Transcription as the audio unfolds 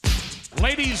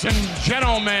Ladies and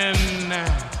gentlemen,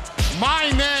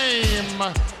 my name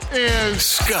is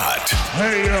Scott.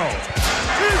 Hey, yo.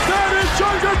 Is that his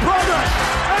younger brother?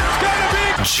 It's gonna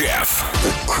be Jeff.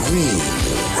 The cream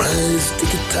will rise to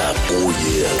the top. Oh,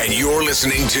 yeah. And you're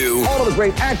listening to all of the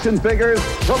great action figures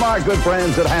from our good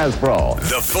friends at Hasbro.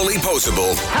 The Fully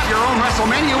Poseable. Have your own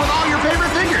WrestleMania with all your favorite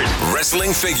figures.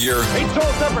 Wrestling Figure. Each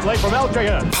sold separately from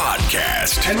LJN.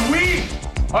 Podcast. And we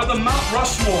are the Mount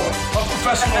Rushmore of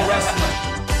professional wrestling.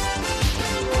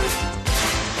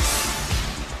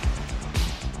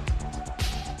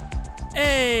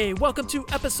 Hey, welcome to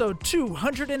episode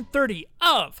 230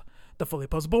 of the Fully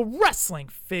Poseable Wrestling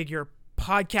Figure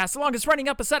Podcast, the longest running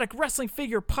episodic wrestling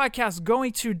figure podcast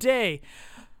going today.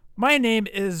 My name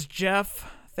is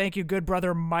Jeff. Thank you, good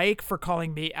brother Mike, for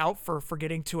calling me out for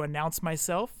forgetting to announce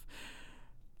myself.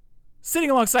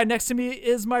 Sitting alongside next to me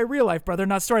is my real life brother,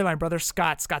 not storyline brother,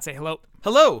 Scott. Scott, say hello.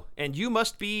 Hello, and you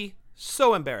must be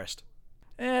so embarrassed.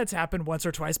 It's happened once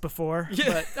or twice before,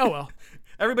 but oh well.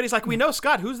 Everybody's like, we know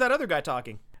Scott. Who's that other guy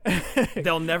talking?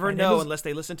 They'll never know unless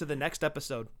they listen to the next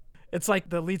episode. It's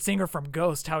like the lead singer from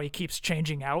Ghost, how he keeps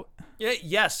changing out. Yeah,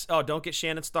 yes. Oh, don't get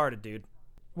Shannon started, dude.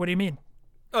 What do you mean?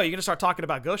 Oh, you're going to start talking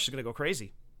about Ghost, she's going to go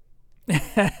crazy.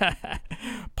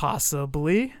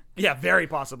 Possibly. Yeah, very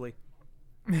possibly.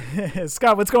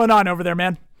 Scott, what's going on over there,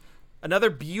 man? Another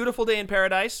beautiful day in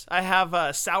paradise. I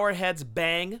have Sour Head's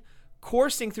Bang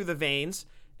coursing through the veins,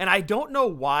 and I don't know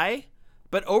why,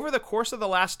 but over the course of the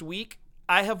last week,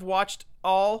 I have watched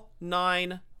all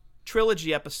 9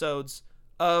 trilogy episodes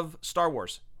of Star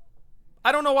Wars.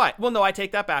 I don't know why. Well, no, I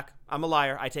take that back. I'm a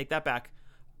liar. I take that back.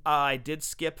 I did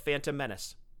skip Phantom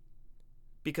Menace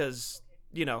because,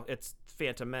 you know, it's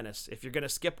Phantom Menace. If you're going to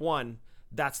skip one,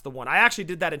 that's the one. I actually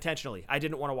did that intentionally. I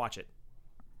didn't want to watch it.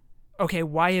 Okay,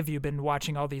 why have you been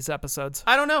watching all these episodes?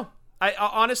 I don't know. I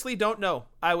honestly don't know.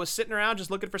 I was sitting around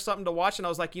just looking for something to watch, and I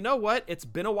was like, you know what? It's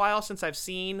been a while since I've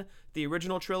seen the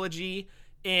original trilogy,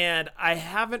 and I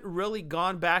haven't really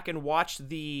gone back and watched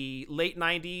the late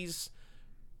 90s,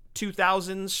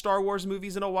 2000s Star Wars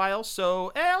movies in a while,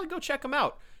 so I'll go check them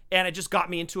out. And it just got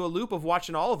me into a loop of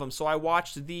watching all of them. So I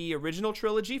watched the original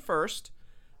trilogy first,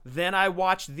 then I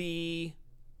watched the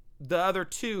other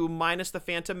 2 minus the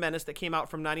Phantom Menace that came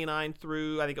out from 99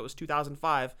 through, I think it was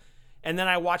 2005. And then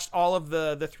I watched all of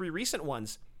the 3 recent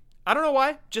ones. I don't know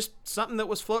why, just something that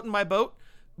was floating my boat.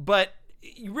 But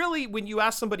really, when you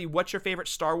ask somebody what's your favorite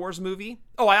Star Wars movie...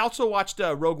 Oh, I also watched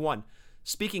Rogue One.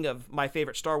 Speaking of my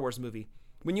favorite Star Wars movie.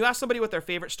 When you ask somebody what their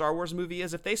favorite Star Wars movie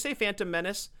is, if they say Phantom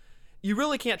Menace, you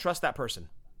really can't trust that person.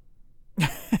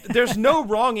 There's no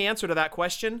wrong answer to that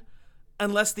question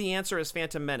unless the answer is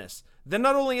Phantom Menace. Then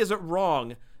not only is it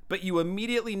wrong, but you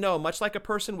immediately know, much like a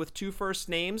person with 2 first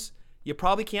names, you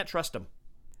probably can't trust them.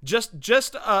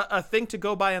 Just a thing to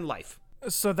go by in life.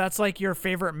 So that's like your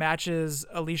favorite match is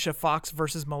Alicia Fox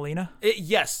versus Melina?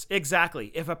 Yes,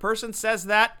 exactly. If a person says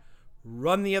that,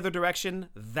 run the other direction.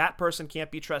 That person can't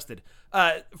be trusted.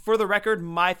 For the record,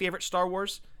 my favorite Star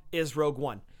Wars is Rogue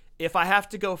One. If I have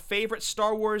to go favorite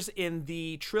Star Wars in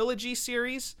the trilogy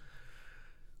series,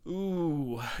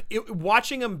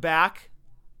 watching them back,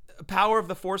 Power of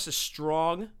the Force is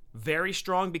strong. Very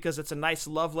strong because it's a nice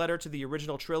love letter to the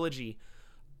original trilogy.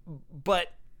 But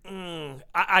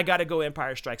I got to go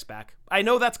Empire Strikes Back. I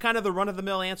know that's kind of the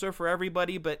run-of-the-mill answer for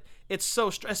everybody, but it's so,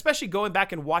 especially going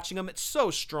back and watching them, it's so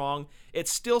strong. It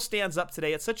still stands up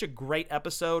today. It's such a great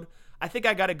episode. I think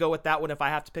I got to go with that one if I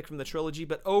have to pick from the trilogy.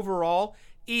 But overall,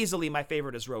 easily my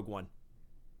favorite is Rogue One.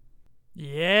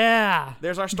 Yeah.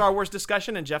 There's our Star Wars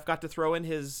discussion, and Jeff got to throw in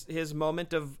his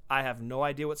moment of, I have no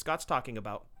idea what Scott's talking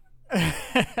about.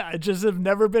 I just have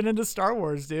never been into Star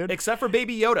Wars, dude. Except for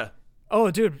Baby Yoda.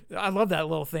 Oh, dude, I love that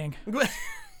little thing.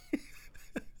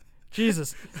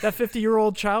 Jesus, that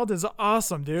 50-year-old child is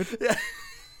awesome, dude. Yeah.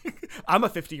 I'm a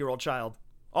 50-year-old child.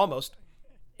 Almost.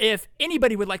 If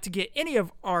anybody would like to get any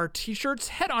of our t-shirts,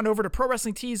 head on over to Pro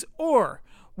Wrestling Tees or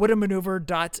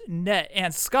whatamaneuver.net.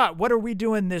 And Scott, what are we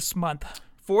doing this month?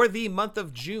 For the month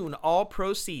of June, all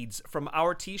proceeds from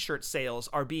our t-shirt sales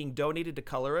are being donated to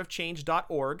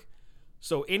colorofchange.org.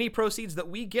 So any proceeds that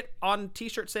we get on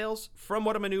t-shirt sales from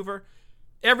What a Maneuver,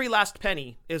 every last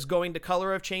penny is going to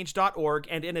colorofchange.org.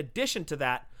 And in addition to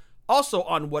that, also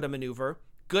on What a Maneuver,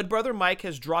 good brother Mike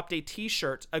has dropped a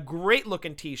t-shirt, a great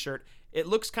looking t-shirt. It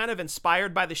looks kind of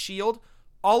inspired by the Shield,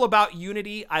 all about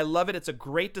unity. I love it. It's a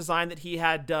great design that he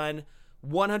had done.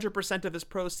 100% of his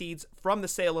proceeds from the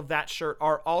sale of that shirt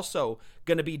are also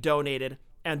going to be donated,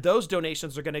 and those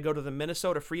donations are going to go to the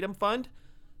Minnesota Freedom Fund.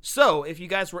 So if you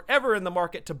guys were ever in the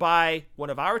market to buy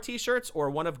one of our t-shirts or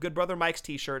one of Good Brother Mike's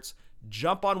t-shirts,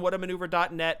 jump on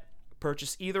whatamaneuver.net,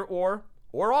 purchase either or.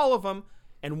 or all of them,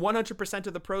 and 100%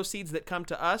 of the proceeds that come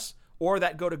to us or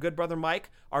that go to Good Brother Mike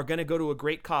are going to go to a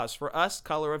great cause. For us,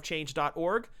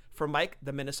 colorofchange.org. For Mike,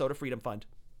 the Minnesota Freedom Fund.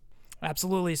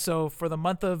 Absolutely. So for the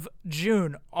month of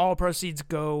June, all proceeds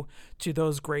go to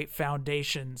those great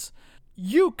foundations.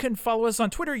 You can follow us on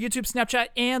Twitter, YouTube, Snapchat,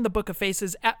 and the Book of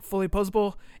Faces at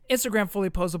FullyPoseable, Instagram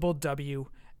FullyPoseable's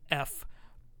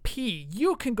WFP.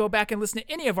 You can go back and listen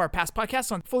to any of our past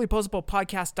podcasts on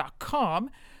FullyPoseablePodcast.com.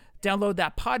 Download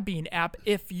that Podbean app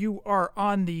if you are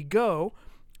on the go.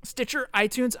 Stitcher,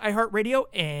 iTunes, iHeartRadio,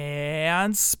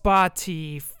 and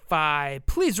Spotify.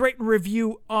 Please rate and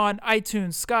review on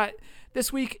iTunes. Scott,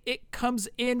 this week it comes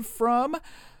in from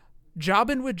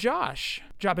Jobbin' with Josh.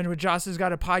 Jobbin' with Josh has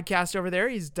got a podcast over there.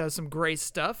 He does some great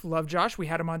stuff. Love Josh. We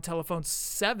had him on telephone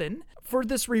 7. For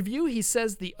this review, he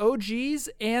says the OGs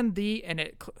and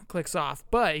it clicks off,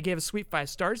 but he gave a sweet 5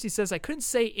 stars. He says, I couldn't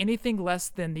say anything less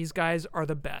than these guys are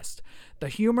the best. The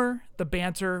humor, the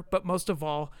banter, but most of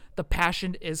all, the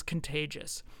passion is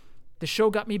contagious. The show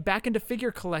got me back into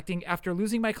figure collecting after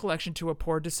losing my collection to a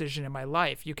poor decision in my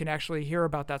life. You can actually hear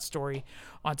about that story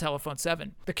on Telephone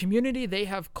 7. The community they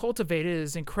have cultivated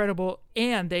is incredible,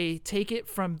 and they take it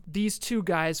from these two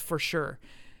guys for sure.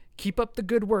 Keep up the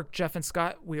good work, Jeff and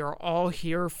Scott. We are all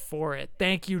here for it.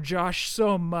 Thank you, Josh,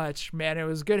 so much, man. It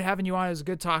was good having you on. It was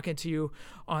good talking to you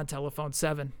on Telephone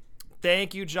 7.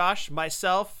 Thank you, Josh,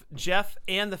 myself, Jeff,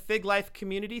 and the Fig Life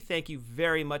community. Thank you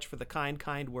very much for the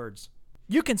kind words.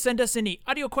 You can send us any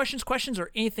audio questions,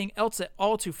 or anything else at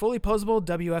all to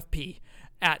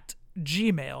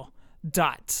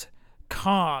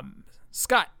fullyposeablewfp@gmail.com.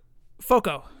 Scott,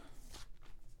 Foco.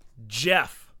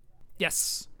 Jeff.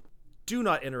 Yes. Do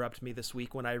not interrupt me this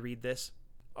week when I read this.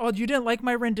 Oh, you didn't like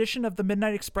my rendition of the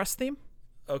Midnight Express theme?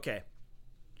 Okay.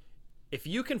 If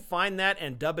you can find that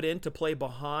and dub it in to play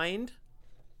behind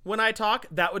when I talk,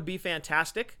 that would be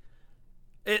fantastic.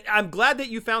 I'm glad that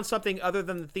you found something other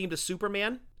than the theme to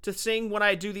Superman to sing when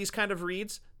I do these kind of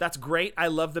reads. That's great. I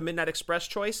love the Midnight Express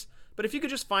choice. But if you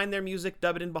could just find their music,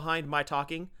 dub it in behind my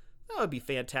talking, that would be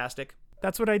fantastic.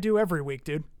 That's what I do every week,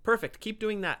 dude. Perfect. Keep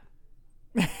doing that.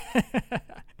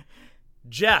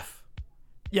 Jeff.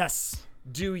 Yes.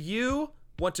 Do you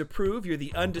want to prove you're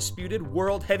the undisputed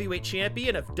World Heavyweight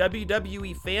Champion of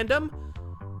WWE fandom?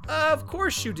 Of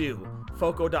course you do.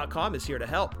 Foco.com is here to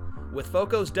help. With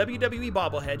Foco's WWE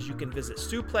bobbleheads, you can visit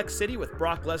Suplex City with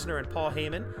Brock Lesnar and Paul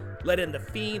Heyman, let in The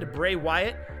Fiend Bray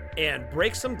Wyatt, and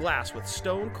break some glass with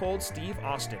Stone Cold Steve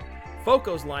Austin.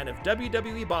 Foco's line of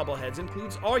WWE bobbleheads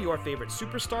includes all your favorite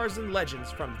superstars and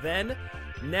legends from then,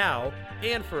 now,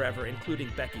 and forever, including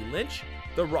Becky Lynch,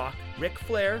 The Rock, Ric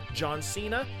Flair, John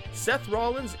Cena, Seth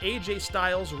Rollins, AJ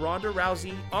Styles, Ronda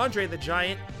Rousey, Andre the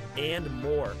Giant, and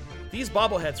more. These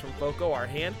bobbleheads from Foco are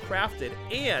handcrafted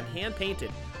and hand-painted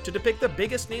to depict the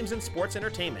biggest names in sports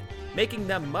entertainment, making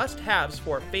them must-haves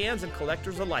for fans and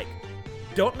collectors alike.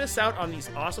 Don't miss out on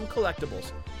these awesome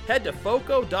collectibles. Head to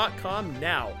Foco.com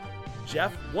now.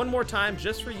 Jeff, one more time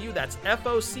just for you, that's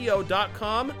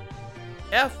FOCO.com.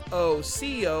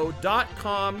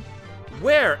 FOCO.com,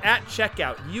 where at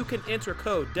checkout you can enter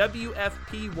code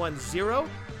WFP10,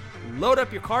 load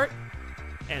up your cart,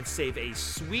 and save a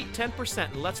sweet 10%.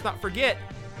 And let's not forget,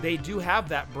 they do have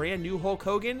that brand new Hulk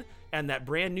Hogan and that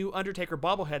brand new Undertaker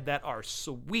bobblehead that are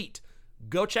sweet.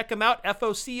 Go check them out,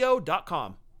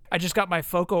 FOCO.com. I just got my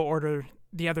Foco order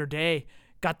the other day.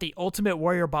 Got the Ultimate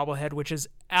Warrior bobblehead, which is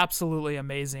absolutely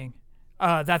amazing.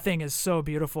 That thing is so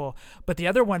beautiful. But the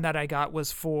other one that I got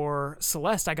was for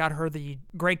Celeste. I got her the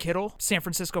Greg Kittle San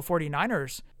Francisco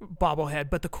 49ers bobblehead.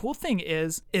 But the cool thing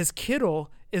is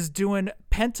Kittle is doing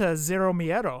Penta Zero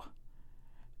Miedo.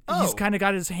 Oh. He's kind of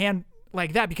got his hand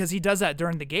like that because he does that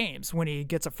during the games when he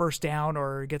gets a first down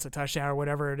or gets a touchdown or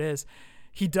whatever it is.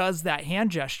 He does that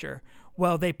hand gesture.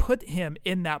 Well, they put him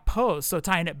in that pose. So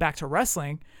tying it back to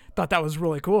wrestling, thought that was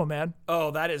really cool, man.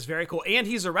 Oh, that is very cool. And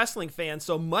he's a wrestling fan,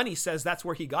 so money says that's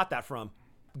where he got that from.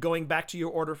 Going back to your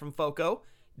order from Foco,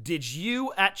 did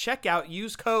you at checkout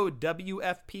use code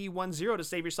WFP10 to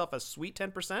save yourself a sweet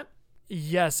 10%?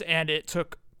 Yes, and it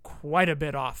took quite a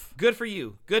bit off. Good for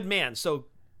you. Good man. So,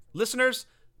 listeners,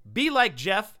 be like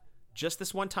Jeff. Just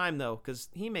this one time, though, because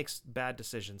he makes bad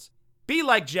decisions. Be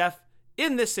like Jeff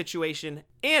in this situation,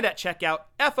 and at checkout,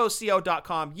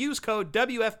 FOCO.com. Use code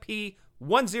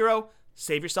WFP10.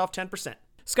 Save yourself 10%.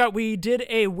 Scott, we did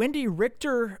a Wendy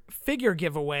Richter figure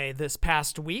giveaway this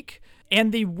past week,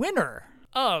 and the winner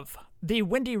of the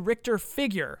Wendy Richter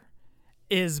figure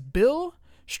is Bill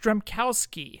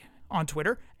Stremkowski on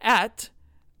Twitter at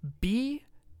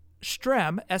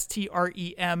bstrem,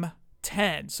 STREM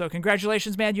 10. So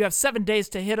congratulations, man. You have 7 days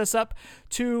to hit us up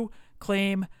to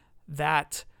claim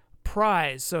that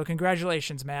prize. So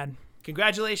congratulations, man.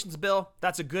 Congratulations, Bill.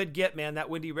 That's a good get, man. That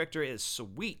Wendy Richter is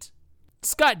sweet.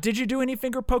 Scott, did you do any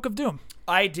finger poke of doom?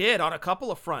 I did on a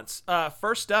couple of fronts.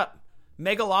 First up,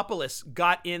 Megalopolis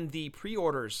got in the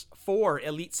pre-orders for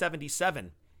Elite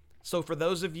 77. So for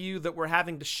those of you that were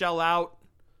having to shell out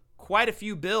quite a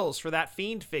few bills for that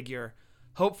Fiend figure,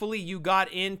 hopefully you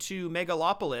got into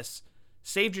Megalopolis,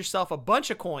 saved yourself a bunch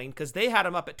of coin because they had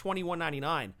them up at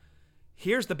 $21.99.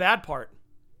 Here's the bad part.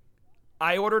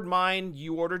 I ordered mine,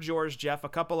 you ordered yours, Jeff. A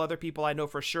couple other people I know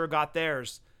for sure got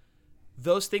theirs.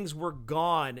 Those things were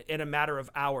gone in a matter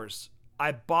of hours.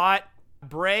 I bought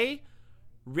Bray,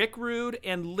 Rick Rude,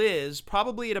 and Liz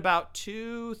probably at about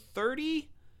 2:30,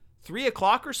 3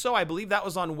 o'clock or so. I believe that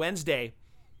was on Wednesday.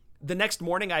 The next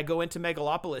morning, I go into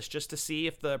Megalopolis just to see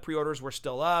if the pre-orders were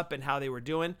still up and how they were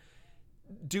doing.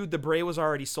 Dude, the Bray was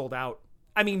already sold out.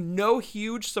 I mean, no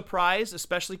huge surprise,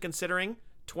 especially considering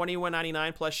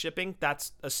 $21.99 plus shipping.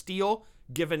 That's a steal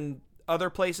given other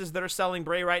places that are selling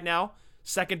Bray right now,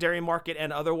 secondary market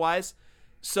and otherwise.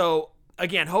 So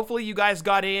again, hopefully you guys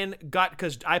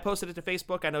because I posted it to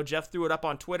Facebook. I know Jeff threw it up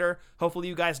on Twitter. Hopefully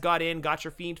you guys got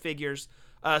your Fiend figures.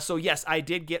 So yes, I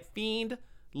did get Fiend,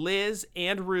 Liz,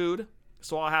 and Rude.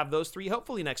 So I'll have those three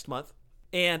hopefully next month.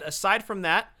 And aside from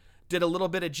that, did a little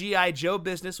bit of G.I. Joe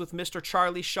business with Mr.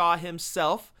 Charlie Shaw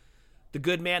himself. The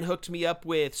good man hooked me up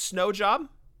with Snow Job.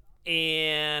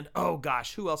 And, oh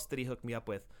gosh, who else did he hook me up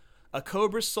with? A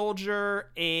Cobra Soldier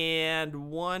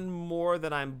and one more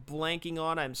that I'm blanking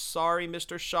on. I'm sorry,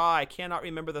 Mr. Shaw. I cannot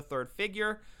remember the third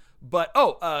figure. But,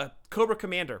 Cobra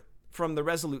Commander from the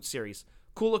Resolute series.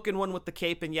 Cool looking one with the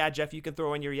cape. And yeah, Jeff, you can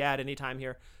throw in your yad anytime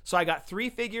here. So I got 3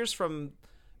 figures from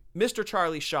Mr.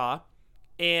 Charlie Shaw.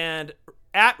 And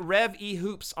at Rev E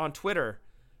Hoops on Twitter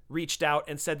reached out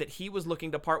and said that he was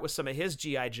looking to part with some of his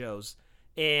G.I. Joes.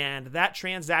 And that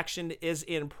transaction is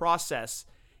in process.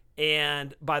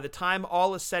 And by the time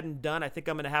all is said and done, I think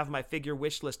I'm going to have my figure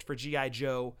wish list for G.I.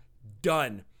 Joe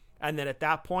done. And then at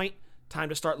that point, time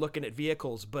to start looking at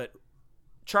vehicles. But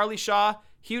Charlie Shaw,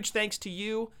 huge thanks to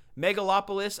you.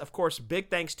 Megalopolis, of course, big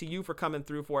thanks to you for coming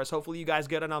through for us. Hopefully you guys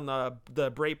get in on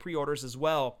the Bray pre-orders as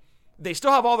well. They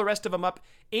still have all the rest of them up.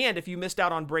 And if you missed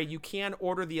out on Bray, you can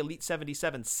order the Elite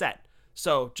 77 set.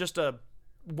 So just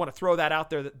want to throw that out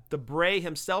there. That the Bray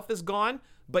himself is gone,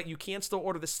 but you can still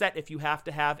order the set if you have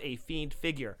to have a Fiend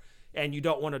figure and you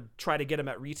don't want to try to get them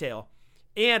at retail.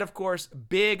 And of course,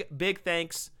 big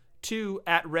thanks to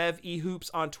at Rev E Hoops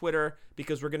on Twitter,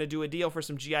 because we're going to do a deal for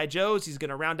some G.I. Joes. He's going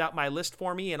to round out my list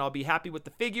for me and I'll be happy with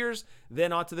the figures,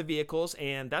 then onto the vehicles.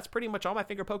 And that's pretty much all my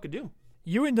finger poke could do.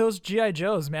 You and those G.I.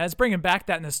 Joes, man, it's bringing back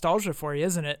that nostalgia for you,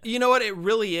 isn't it? You know what? It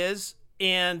really is.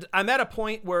 And I'm at a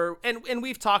point where, and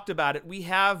we've talked about it, we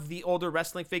have the older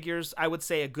wrestling figures, I would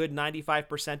say a good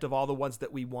 95% of all the ones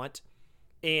that we want.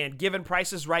 And given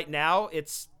prices right now,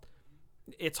 it's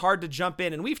hard to jump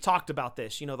in. And we've talked about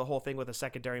this, the whole thing with the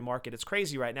secondary market. It's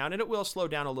crazy right now, and it will slow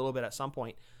down a little bit at some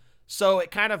point. So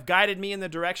it kind of guided me in the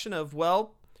direction of,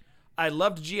 well, I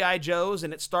loved G.I. Joes,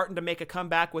 and it's starting to make a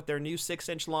comeback with their new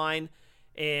 6-inch line.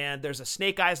 And there's a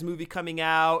Snake Eyes movie coming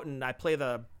out, and I play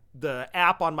the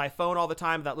app on my phone all the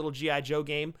time, that little G.I. Joe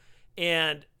game,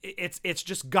 and it's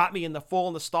just got me in the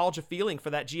full nostalgia feeling for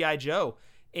that G.I. Joe.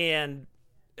 And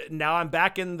now I'm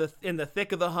back in the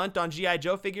thick of the hunt on G.I.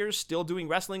 Joe figures, still doing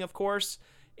wrestling, of course,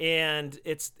 and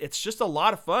it's just a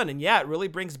lot of fun. And yeah, it really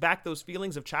brings back those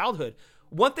feelings of childhood.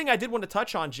 One thing I did want to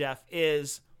touch on, Jeff,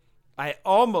 is I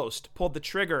almost pulled the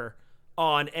trigger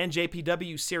on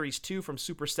NJPW Series 2 from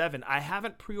Super 7. I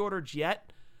haven't pre-ordered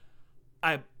yet.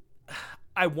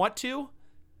 I want to,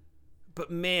 but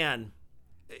man,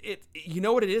 you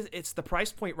know what it is? It's the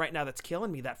price point right now that's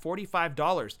killing me, that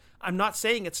 $45. I'm not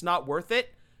saying it's not worth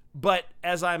it, but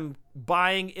as I'm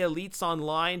buying Elites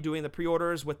online, doing the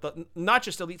pre-orders with not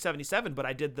just Elite 77, but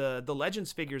I did the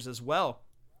Legends figures as well.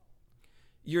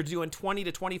 You're doing $20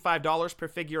 to $25 per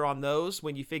figure on those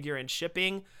when you figure in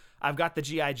shipping. I've got the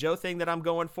G.I. Joe thing that I'm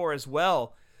going for as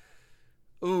well.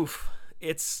 Oof.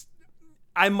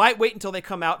 I might wait until they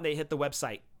come out and they hit the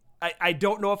website. I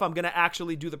don't know if I'm going to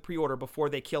actually do the pre-order before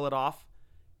they kill it off.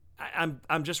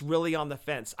 I'm just really on the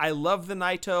fence. I love the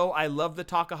Naito. I love the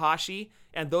Takahashi.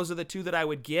 And those are the two that I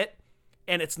would get.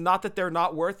 And it's not that they're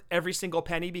not worth every single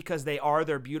penny, because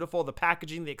they're beautiful. The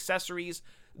packaging, the accessories,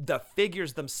 the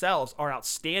figures themselves are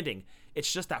outstanding.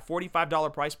 It's just that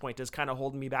 $45 price point is kind of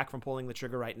holding me back from pulling the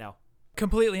trigger right now.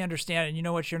 Completely understand. And you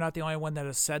know what? You're not the only one that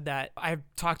has said that. I've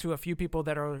talked to a few people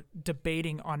that are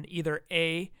debating on either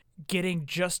A, getting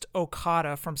just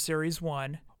Okada from Series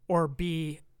 1, or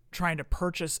B, trying to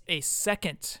purchase a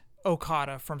second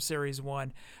Okada from Series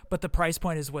 1, but the price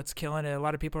point is what's killing it. A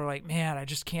lot of people are like, man, I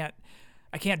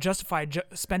can't justify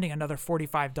spending another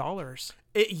 $45.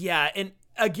 Yeah, and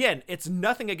again, it's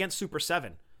nothing against Super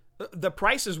 7. The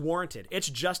price is warranted. It's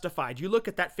justified. You look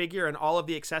at that figure and all of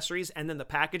the accessories and then the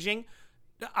packaging,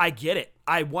 I get it.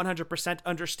 I 100%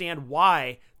 understand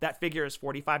why that figure is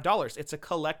 $45. It's a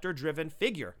collector-driven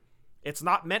figure. It's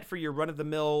not meant for your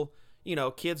run-of-the-mill,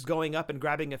 kids going up and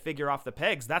grabbing a figure off the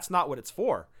pegs. That's not what it's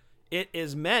for. It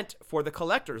is meant for the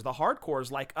collectors, the hardcores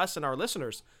like us and our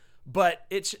listeners. But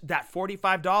it's that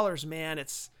 $45, man.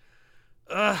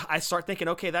 I start thinking,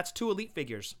 okay, that's 2 Elite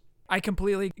figures. I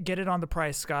completely get it on the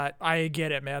price, Scott. I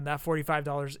get it, man. That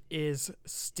 $45 is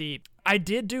steep. I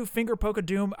did do Finger Poke of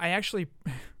Doom.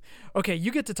 Okay,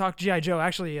 you get to talk G.I. Joe.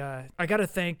 Actually, I got to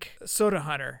thank Soda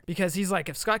Hunter because he's like,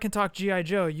 if Scott can talk G.I.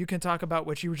 Joe, you can talk about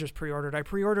what you just pre-ordered. I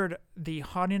pre-ordered the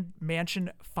Haunted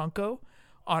Mansion Funko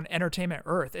on Entertainment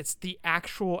Earth. It's the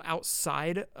actual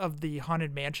outside of the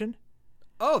Haunted Mansion.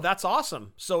 Oh, that's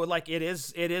awesome. So it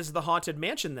is the Haunted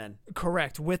Mansion then.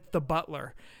 Correct, with the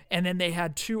butler. And then they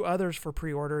had 2 others for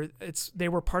pre-order. They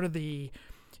were part of the,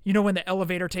 when the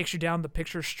elevator takes you down, the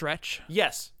pictures stretch?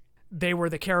 Yes. They were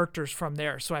the characters from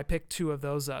there. So I picked 2 of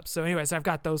those up. So anyways, I've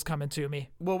got those coming to me.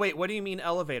 Well, wait, what do you mean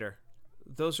elevator?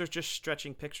 Those are just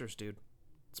stretching pictures, dude.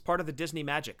 It's part of the Disney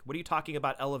magic. What are you talking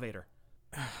about elevator?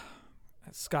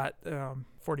 Scott,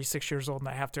 46 years old, and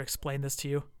I have to explain this to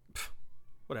you.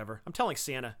 Whatever. I'm telling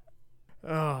Santa.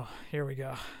 Oh, here we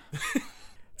go.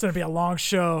 It's going to be a long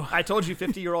show. I told you,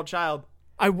 50-year-old child.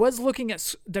 I was looking at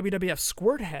WWF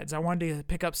Squirt Heads. I wanted to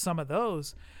pick up some of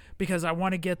those because I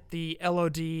want to get the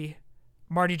LOD,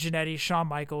 Marty Jannetty, Shawn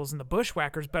Michaels, and the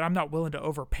Bushwhackers, but I'm not willing to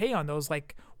overpay on those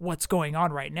like what's going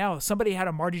on right now. Somebody had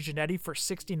a Marty Jannetty for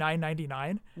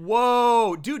 $69.99.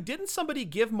 Whoa. Dude, didn't somebody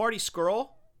give Marty Skrull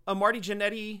a Marty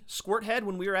Jannetty Squirt Head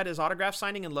when we were at his autograph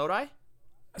signing in Lodi?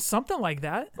 Something like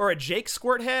that. Or a Jake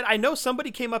Squirt Head. I know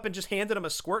somebody came up and just handed him a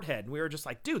Squirt Head, and we were just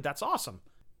like, dude, that's awesome.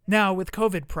 Now, with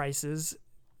COVID prices,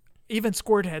 even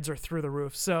Squirt Heads are through the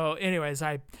roof. So anyways,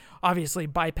 I obviously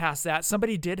bypassed that.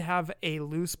 Somebody did have a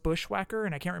loose Bushwhacker,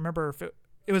 and I can't remember if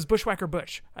it was Bushwhacker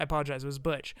Butch. I apologize. It was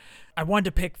Butch. I wanted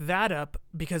to pick that up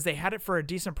because they had it for a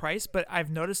decent price, but I've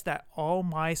noticed that all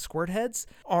my Squirt Heads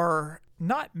are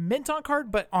not mint on card,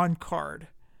 but on card.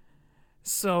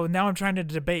 So now I'm trying to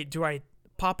debate, do I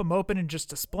pop them open and just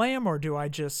display them, or do I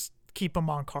just keep them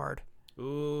on card?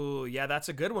 Ooh, yeah, that's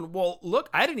a good one. Well,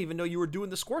 look, I didn't even know you were doing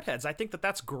the Squirt Heads. I think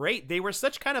that's great. They were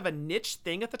such kind of a niche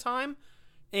thing at the time,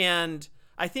 and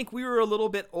I think we were a little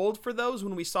bit old for those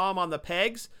when we saw them on the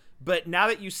pegs, but now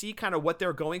that you see kind of what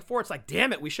they're going for, it's like,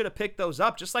 damn it, we should have picked those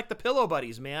up, just like the Pillow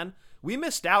Buddies, man. We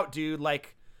missed out, dude.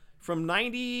 Like, from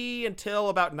 90 until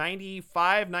about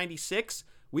 95, 96,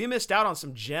 we missed out on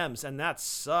some gems, and that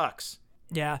sucks.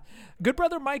 Yeah. Good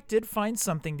Brother Mike did find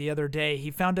something the other day.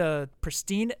 He found a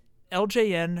pristine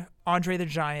LJN Andre the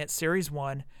Giant Series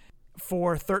 1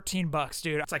 for $13,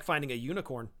 dude. It's like finding a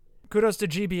unicorn. Kudos to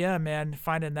GBM, man,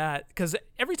 finding that. Because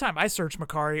every time I search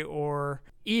Mercari or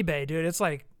eBay, dude, it's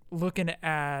like looking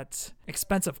at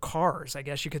expensive cars, I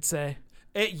guess you could say.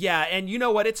 Yeah, and you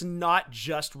know what? It's not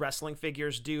just wrestling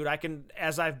figures, dude.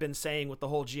 As I've been saying with the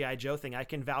whole G.I. Joe thing, I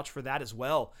can vouch for that as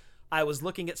well. I was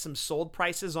looking at some sold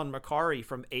prices on Mercari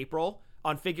from April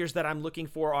on figures that I'm looking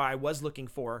for, or I was looking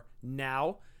for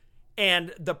now.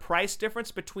 And the price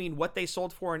difference between what they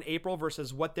sold for in April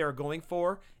versus what they're going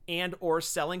for and or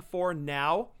selling for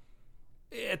now,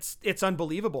 it's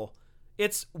unbelievable.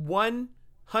 It's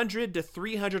 100 to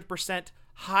 300%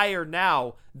 higher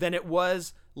now than it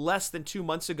was less than 2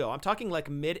 months ago. I'm talking like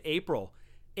mid-April.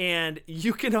 And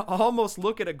you can almost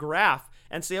look at a graph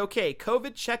and say, okay,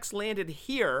 COVID checks landed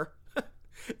here.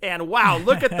 And wow,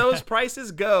 look at those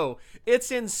prices go.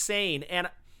 It's insane. And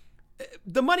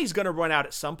the money's going to run out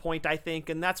at some point, I think.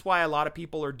 And that's why a lot of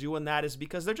people are doing that, is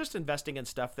because they're just investing in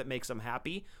stuff that makes them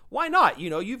happy. Why not?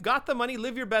 You've got the money,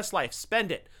 live your best life,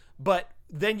 spend it. But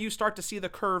then you start to see the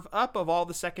curve up of all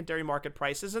the secondary market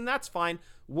prices, and that's fine.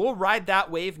 We'll ride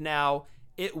that wave now.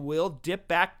 It will dip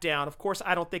back down. Of course,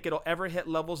 I don't think it'll ever hit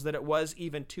levels that it was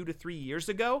even 2 to 3 years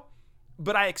ago,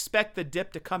 but I expect the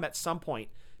dip to come at some point,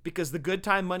 because the good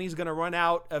time money is going to run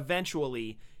out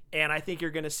eventually, and I think you're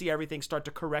going to see everything start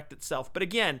to correct itself. But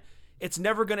again, it's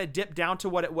never going to dip down to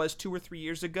what it was 2 or 3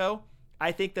 years ago.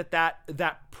 I think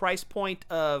that price point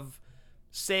of,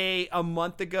 say, a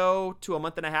month ago to a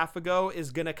month and a half ago is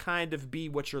going to kind of be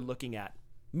what you're looking at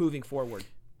moving forward.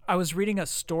 I was reading a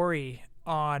story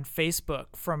on Facebook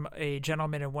from a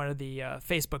gentleman in one of the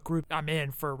Facebook groups I'm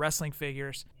in for wrestling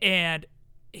figures, and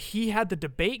he had the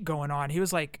debate going on. He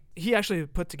was like, he actually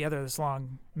put together this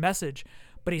long message,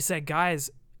 But he said, guys,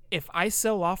 if I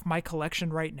sell off my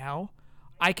collection right now,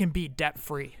 I can be debt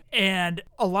free. And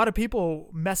a lot of people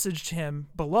messaged him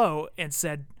below and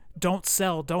said, don't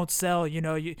sell,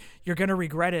 you're going to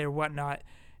regret it or whatnot.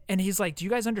 And he's like, do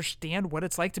you guys understand what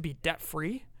it's like to be debt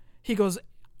free? He goes,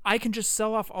 I can just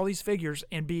sell off all these figures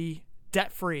and be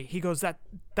debt free. He goes,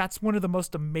 that's one of the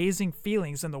most amazing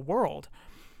feelings in the world.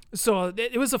 So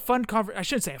it was a fun I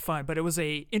shouldn't say a fun, but it was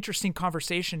a interesting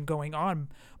conversation going on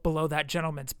below that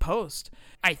gentleman's post.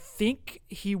 I think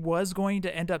he was going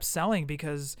to end up selling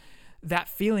because that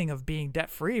feeling of being debt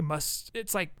free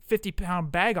it's like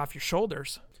 50-pound bag off your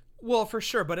shoulders. Well, for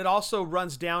sure, but it also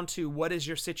runs down to what is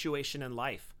your situation in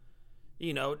life?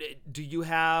 You know, do you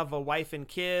have a wife and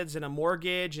kids and a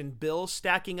mortgage and bills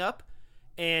stacking up?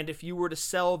 And if you were to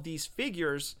sell these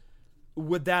figures,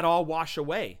 would that all wash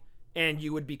away and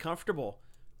you would be comfortable?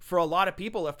 For a lot of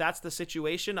people, if that's the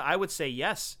situation, I would say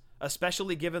yes,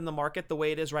 especially given the market the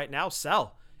way it is right now,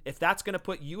 sell. If that's going to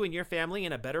put you and your family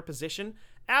in a better position,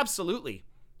 absolutely.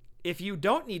 If you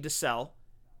don't need to sell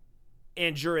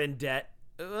and you're in debt,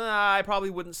 I probably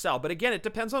wouldn't sell. But again, it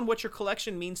depends on what your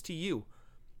collection means to you.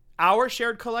 Our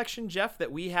shared collection, Jeff,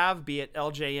 that we have, be it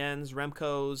LJNs,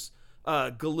 Remcos,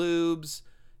 Galoobs,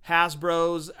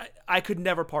 Hasbros, I could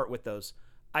never part with those.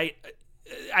 I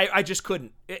just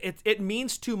couldn't. It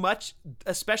means too much,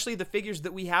 especially the figures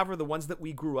that we have are the ones that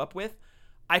we grew up with.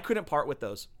 I couldn't part with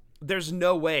those. There's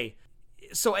no way.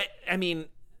 So, I mean,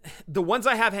 the ones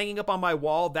I have hanging up on my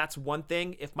wall, that's one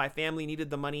thing. If my family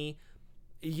needed the money,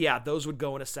 yeah, those would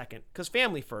go in a second. Because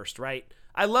family first, right?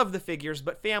 I love the figures,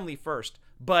 but family first.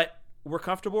 But we're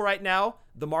comfortable right now.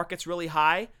 The market's really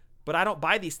high, but I don't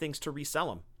buy these things to resell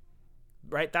them.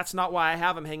 Right? That's not why I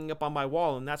have them hanging up on my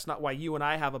wall, and that's not why you and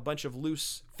I have a bunch of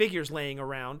loose figures laying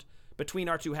around between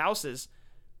our two houses.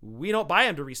 We don't buy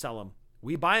them to resell them.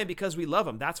 We buy them because we love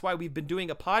them. That's why we've been doing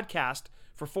a podcast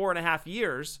for 4.5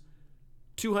 years,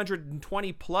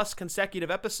 220 plus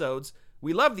consecutive episodes.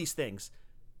 We love these things.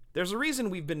 There's a reason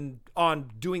we've been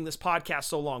on doing this podcast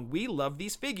so long. We love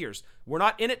these figures. We're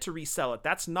not in it to resell it.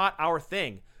 That's not our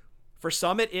thing. For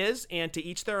some it is, and to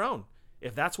each their own.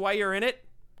 If that's why you're in it,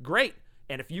 great.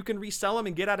 And if you can resell them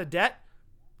and get out of debt,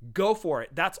 go for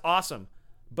it. That's awesome.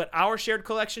 But our shared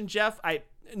collection, Jeff,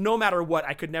 no matter what,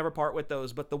 I could never part with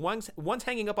those. But the ones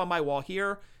hanging up on my wall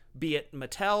here, be it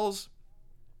Mattel's,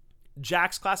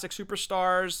 Jack's Classic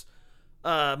Superstars,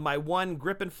 my one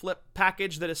grip and flip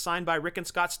package that is signed by Rick and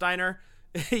Scott Steiner.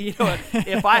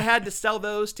 If I had to sell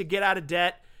those to get out of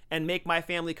debt and make my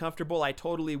family comfortable, I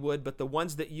totally would. But the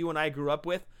ones that you and I grew up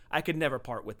with, I could never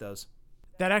part with those.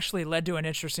 That actually led to an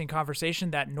interesting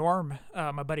conversation that Norm,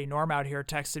 my buddy Norm out here,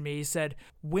 texted me. He said,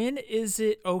 when is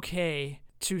it okay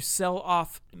to sell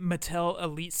off Mattel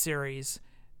Elite Series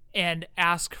and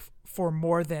ask for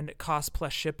more than cost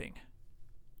plus shipping?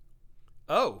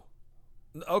 Oh,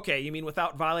 okay. You mean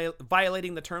without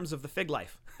violating the terms of the Fig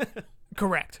Life?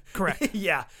 Correct.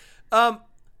 Yeah.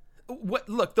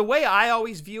 Look, the way I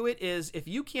always view it is if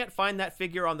you can't find that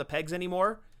figure on the pegs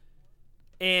anymore,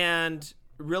 and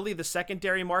really the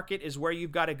secondary market is where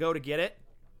you've got to go to get it,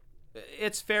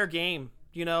 it's fair game.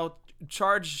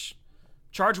 Charge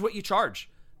what you charge.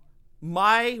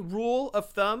 My rule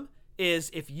of thumb is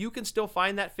if you can still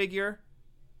find that figure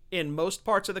in most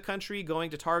parts of the country, going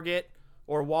to Target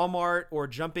or Walmart or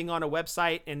jumping on a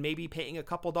website and maybe paying a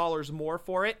couple dollars more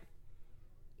for it,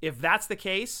 if that's the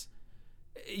case,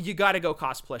 you got to go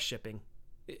cost plus shipping.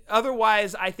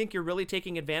 Otherwise, I think you're really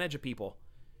taking advantage of people.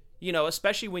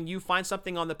 Especially when you find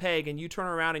something on the peg and you turn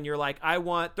around and you're like, I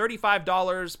want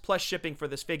 $35 plus shipping for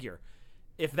this figure.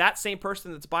 If that same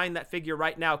person that's buying that figure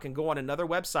right now can go on another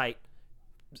website,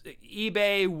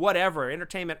 eBay, whatever,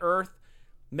 Entertainment Earth,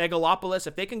 Megalopolis,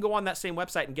 if they can go on that same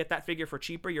website and get that figure for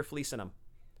cheaper, you're fleecing them.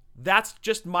 That's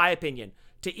just my opinion.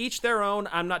 To each their own.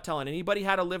 I'm not telling anybody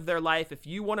how to live their life. If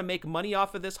you want to make money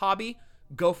off of this hobby,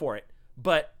 go for it.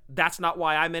 But that's not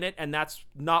why I'm in it, and that's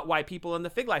not why people in the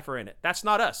Fig Life are in it. That's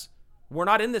not us. We're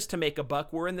not in this to make a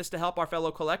buck. We're in this to help our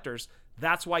fellow collectors.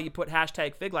 That's why you put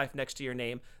hashtag Fig Life next to your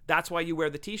name. That's why you wear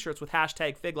the t-shirts with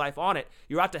hashtag Fig Life on it.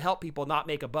 You're out to help people, not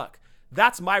make a buck.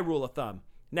 That's my rule of thumb.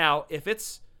 Now, if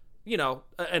it's,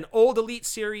 an old Elite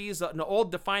Series, an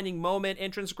old defining moment,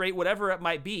 entrance great, whatever it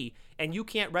might be, and you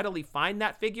can't readily find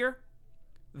that figure,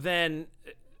 then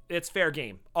it's fair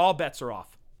game. All bets are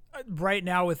off. Right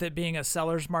now, with it being a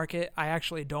seller's market, I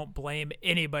actually don't blame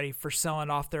anybody for selling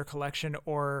off their collection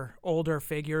or older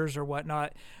figures or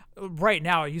whatnot. Right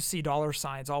now, you see dollar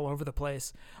signs all over the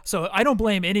place. So I don't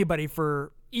blame anybody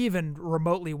for even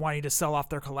remotely wanting to sell off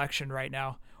their collection right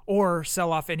now. or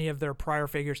sell off any of their prior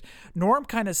figures. Norm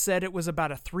kind of said it was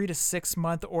about a 3 to 6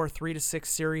 month or 3 to 6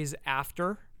 series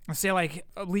after. I say like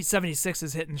Elite 76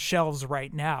 is hitting shelves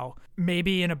right now.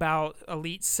 Maybe in about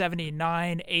Elite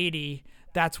 79, 80,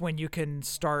 that's when you can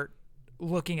start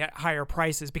looking at higher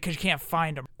prices because you can't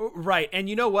find them. Right. And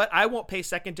you know what? I won't pay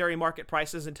secondary market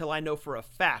prices until I know for a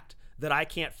fact that I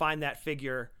can't find that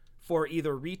figure for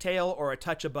either retail or a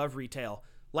touch above retail.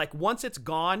 Like once it's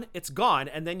gone,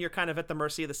 and then you're kind of at the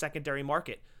mercy of the secondary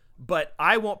market. But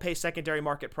I won't pay secondary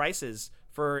market prices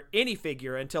for any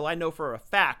figure until I know for a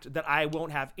fact that I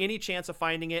won't have any chance of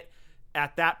finding it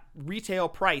at that retail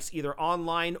price, either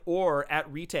online or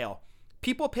at retail.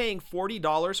 People paying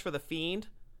 $40 for the Fiend,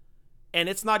 and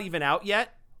it's not even out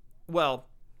yet? Well,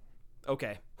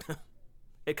 okay.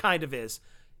 It kind of is.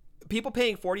 People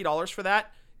paying $40 for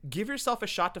that, give yourself a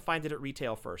shot to find it at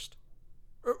retail first.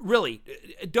 Really,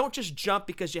 don't just jump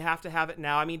because you have to have it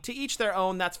now. I mean, to each their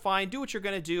own, that's fine. Do what you're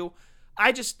going to do.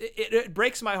 It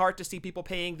breaks my heart to see people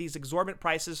paying these exorbitant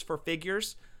prices for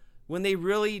figures when they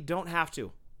really don't have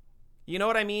to. You know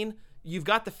what I mean? You've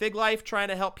got the Fig Life trying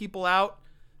to help people out.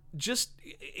 Just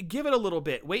give it a little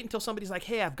bit. Wait until somebody's like,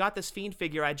 hey, I've got this Fiend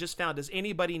figure I just found. Does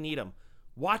anybody need them?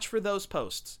 Watch for those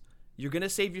posts. You're going to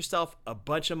save yourself a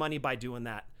bunch of money by doing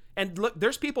that. And look,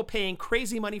 there's people paying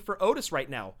crazy money for Otis right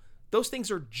now. Those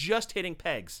things are just hitting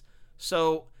pegs.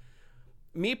 So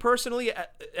me personally,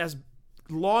 as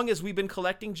long as we've been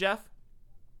collecting, Jeff,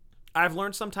 I've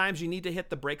learned sometimes you need to hit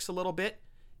the brakes a little bit.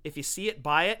 If you see it,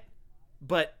 buy it,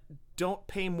 but don't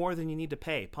pay more than you need to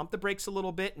pay. Pump the brakes a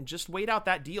little bit and just wait out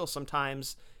that deal.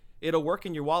 Sometimes it'll work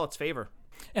in your wallet's favor.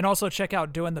 And also check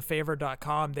out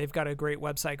doingthefavor.com. They've got a great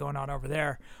website going on over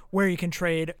there where you can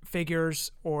trade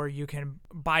figures or you can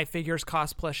buy figures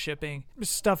cost plus shipping,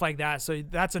 stuff like that. So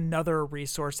that's another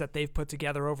resource that they've put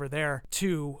together over there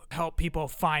to help people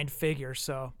find figures.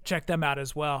 So check them out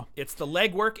as well. It's the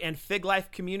legwork and Fig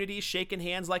Life community shaking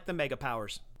hands like the Mega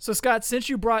Powers. So Scott, since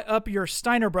you brought up your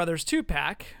Steiner Brothers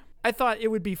 2-pack, I thought it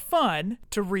would be fun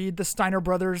to read the Steiner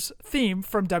Brothers theme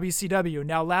from WCW.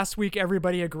 Now, last week,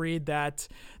 everybody agreed that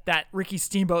Ricky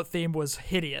Steamboat theme was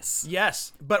hideous.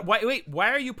 Yes, but wait, why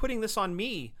are you putting this on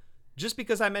me? Just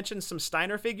because I mentioned some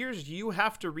Steiner figures, you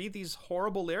have to read these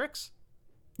horrible lyrics?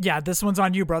 Yeah, this one's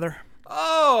on you, brother.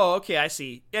 Oh, okay, I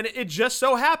see. And it just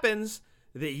so happens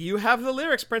that you have the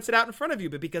lyrics printed out in front of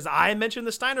you, but because I mentioned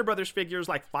the Steiner Brothers figures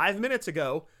like 5 minutes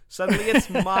ago, suddenly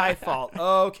it's my fault.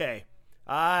 Okay.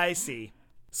 I see.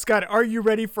 Scott, are you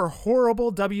ready for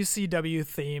horrible WCW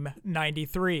theme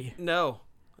 93? No,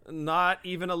 not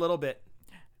even a little bit.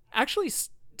 Actually,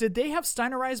 did they have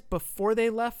Stenerized before they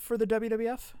left for the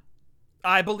WWF?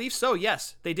 I believe so,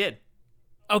 yes, they did.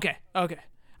 Okay.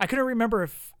 I couldn't remember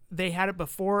if they had it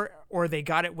before or they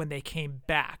got it when they came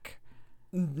back.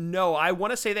 No, I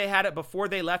want to say they had it before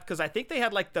they left because I think they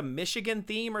had like the Michigan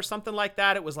theme or something like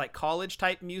that. It was like college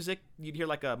type music. You'd hear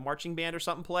like a marching band or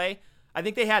something play. I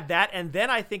think they had that, and then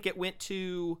I think it went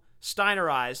to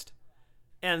Steinerized,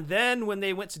 and then when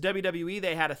they went to WWE,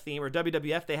 they had a theme, or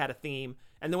WWF, they had a theme,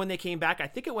 and then when they came back, I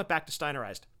think it went back to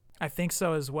Steinerized. I think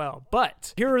so as well.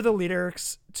 But here are the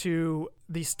lyrics to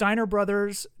the Steiner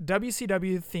Brothers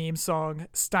WCW theme song,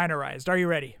 Steinerized. Are you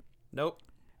ready? Nope.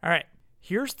 All right.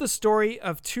 Here's the story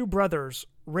of two brothers,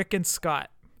 Rick and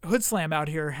Scott. Hood Slam out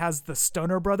here has the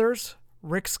Stoner Brothers,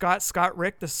 Rick, Scott, Scott,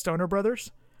 Rick, the Stoner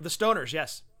Brothers. The Stoners,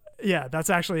 yes. Yeah, that's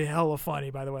actually hella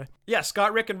funny, by the way. Yeah,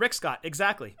 Scott, Rick, and Rick Scott.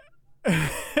 Exactly.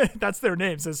 That's their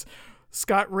names, is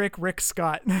Scott, Rick, Rick,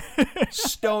 Scott.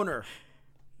 Stoner.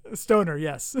 Stoner,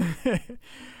 yes.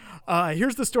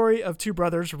 Here's the story of two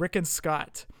brothers, Rick and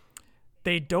Scott.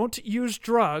 They don't use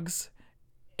drugs,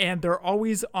 and they're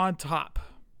always on top.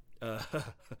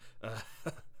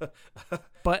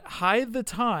 But hide the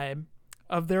time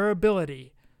of their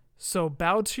ability, so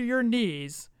bow to your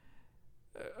knees.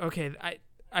 Okay,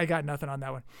 I got nothing on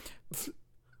that one.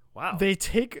 Wow. They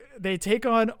take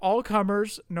on all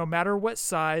comers, no matter what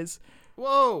size.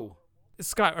 Whoa.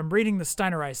 Scott, I'm reading the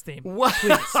Steinerized theme. What?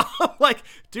 Please. Like,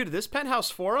 dude, this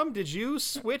Penthouse Forum, did you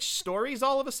switch stories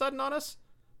all of a sudden on us?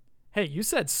 Hey, you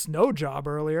said snow job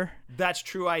earlier. That's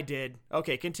true, I did.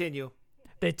 Okay, continue.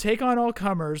 They take on all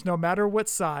comers, no matter what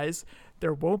size.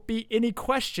 There won't be any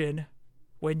question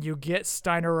when you get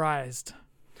Steinerized.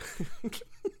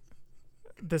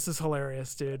 This is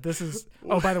hilarious, dude. This is...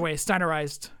 Oh, by the way,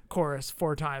 Steinerized chorus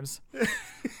 4 times.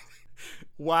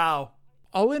 Wow.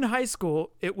 All in high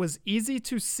school, it was easy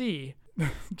to see.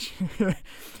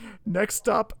 Next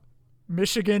stop,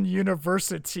 Michigan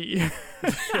University.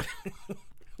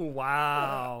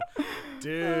 Wow.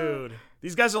 Dude.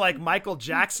 These guys are like Michael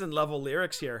Jackson level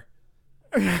lyrics here.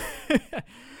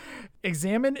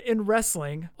 Examined in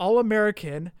Wrestling,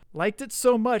 All-American, liked it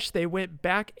so much they went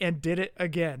back and did it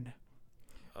again.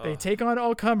 They take on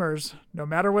all comers, no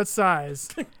matter what size.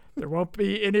 There won't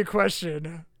be any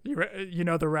question. You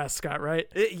know the rest, Scott, right?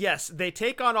 Yes, they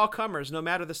take on all comers, no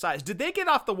matter the size. Did they get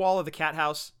off the wall of the cat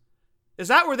house? Is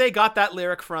that where they got that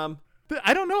lyric from?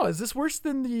 I don't know. Is this worse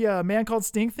than the Man Called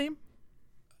Sting theme?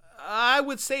 I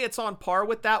would say it's on par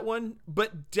with that one,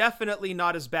 but definitely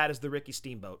not as bad as the Ricky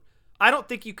Steamboat. I don't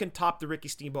think you can top the Ricky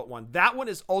Steamboat one. That one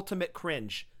is ultimate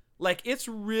cringe. Like, it's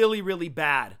really, really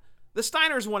bad. The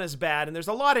Steiners one is bad, and there's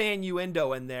a lot of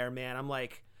innuendo in there, man. I'm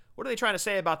like, what are they trying to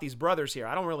say about these brothers here?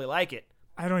 I don't really like it.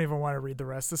 I don't even want to read the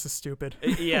rest. This is stupid.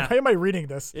 Yeah. Why am I reading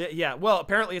this? Yeah, well,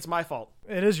 apparently it's my fault.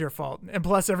 It is your fault. And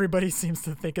plus, everybody seems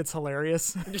to think it's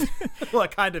hilarious. Well,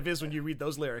 it kind of is when you read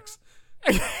those lyrics.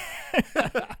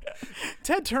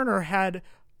 Ted Turner had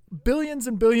billions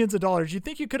and billions of dollars. You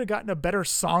think you could have gotten a better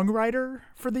songwriter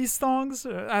for these songs?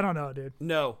 I don't know, dude.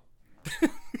 No.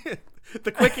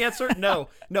 The quick answer, no.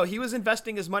 No, he was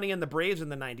investing his money in the Braves in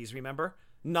the 90s, remember?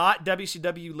 Not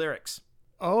WCW lyrics.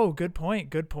 Oh, good point.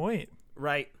 Good point.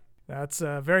 Right. That's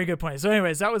a very good point. So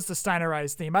anyways, that was the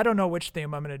Stenerized theme. I don't know which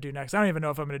theme I'm going to do next. I don't even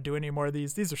know if I'm going to do any more of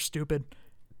these. These are stupid.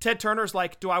 Ted Turner's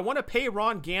like, do I want to pay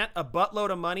Ron Gant a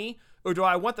buttload of money, or do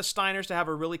I want the Steiners to have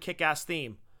a really kick-ass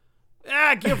theme?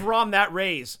 Give Ron that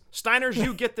raise. Steiners,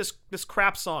 you get this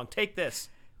crap song. Take this.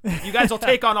 You guys will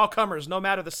take on all comers, no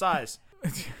matter the size.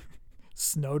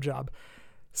 Snow job.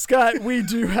 Scott, we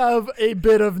do have a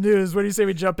bit of news. What do you say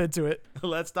we jump into it?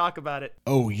 Let's talk about it.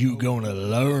 Oh, you gonna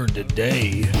learn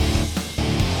today.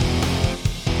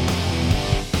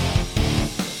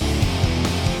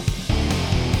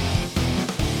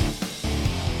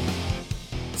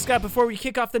 Scott, before we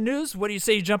kick off the news, what do you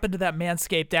say you jump into that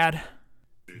Manscaped ad?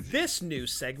 This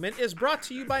news segment is brought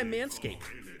to you by Manscaped.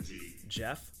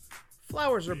 Jeff,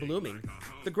 flowers are blooming,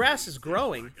 the grass is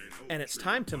growing, and it's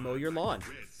time to mow your lawn.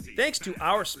 Thanks to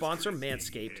our sponsor,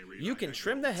 Manscaped, you can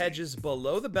trim the hedges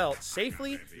below the belt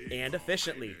safely and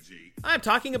efficiently. I'm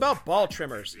talking about ball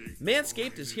trimmers.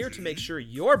 Manscaped is here to make sure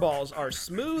your balls are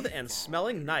smooth and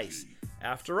smelling nice.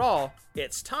 After all,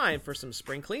 it's time for some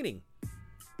spring cleaning.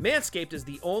 Manscaped is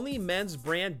the only men's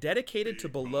brand dedicated to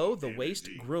below-the-waist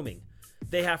grooming.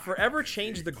 They have forever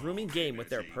changed the grooming game with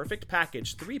their Perfect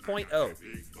Package 3.0.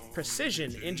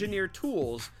 Precision-engineered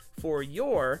tools for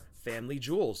your family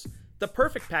jewels. The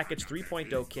Perfect Package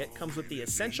 3.0 kit comes with the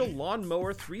Essential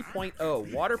Lawnmower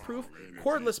 3.0 waterproof,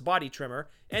 cordless body trimmer,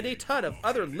 and a ton of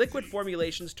other liquid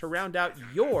formulations to round out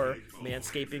your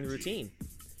manscaping routine.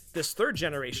 This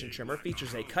third-generation trimmer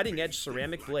features a cutting-edge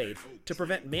ceramic blade to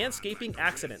prevent manscaping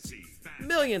accidents.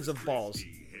 Millions of balls,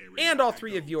 and all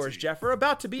three of yours, Jeff, are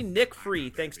about to be nick-free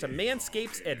thanks to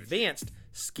Manscaped's advanced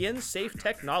skin-safe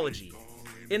technology.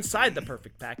 Inside the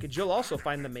Perfect Package, you'll also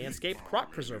find the Manscaped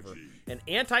Crop Preserver, an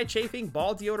anti-chafing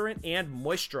ball deodorant and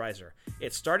moisturizer.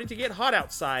 It's starting to get hot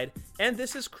outside, and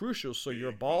this is crucial so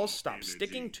your balls stop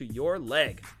sticking to your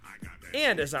leg.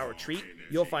 And as our treat,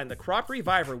 you'll find the Crop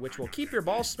Reviver, which will keep your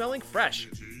balls smelling fresh,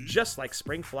 just like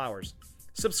spring flowers.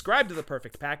 Subscribe to the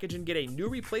Perfect Package and get a new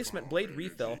replacement blade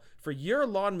refill for your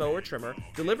lawnmower trimmer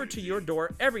delivered to your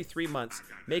door every 3 months,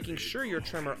 making sure your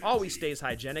trimmer always stays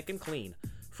hygienic and clean.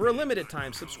 For a limited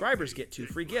time, subscribers get 2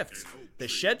 free gifts: the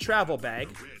Shed Travel Bag,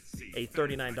 a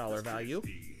 $39 value,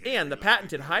 and the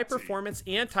patented high-performance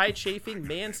anti-chafing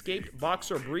Manscaped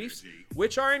Boxer Briefs,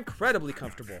 which are incredibly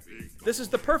comfortable. This is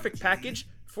the perfect package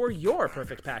for your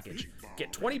perfect package.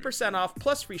 Get 20% off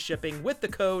plus free shipping with the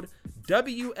code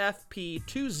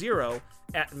WFP20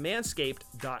 at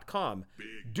manscaped.com.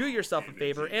 Do yourself a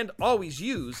favor and always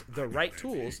use the right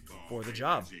tools for the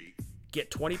job. Get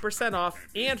 20% off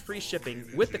and free shipping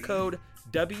with the code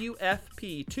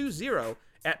WFP20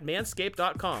 at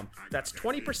manscaped.com. That's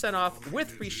 20% off with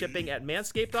free shipping at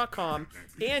manscaped.com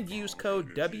and use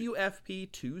code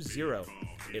WFP20.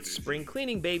 It's spring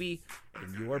cleaning, baby,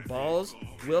 and your balls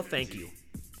will thank you.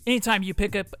 Anytime you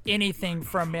pick up anything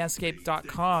from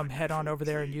manscaped.com, head on over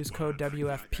there and use code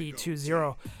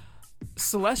WFP20.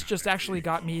 Celeste just actually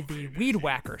got me the Weed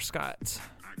Whacker, Scott.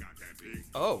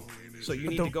 Oh, so you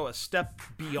need to go a step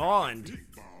beyond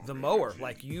the mower.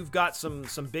 Like, you've got some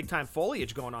big-time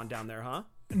foliage going on down there, huh?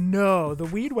 No, the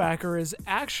Weed Whacker is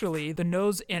actually the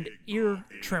nose and ear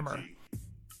trimmer.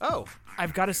 Oh.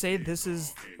 I've got to say, this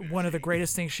is one of the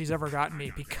greatest things she's ever gotten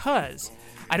me, because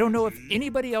I don't know if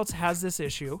anybody else has this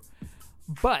issue,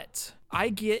 but I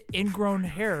get ingrown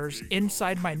hairs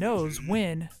inside my nose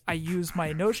when I use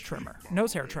my nose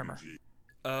hair trimmer.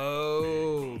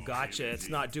 Oh, gotcha. It's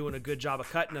not doing a good job of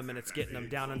cutting them, and it's getting them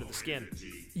down under the skin.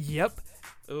 Yep.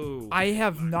 Ooh. I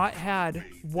have not had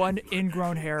one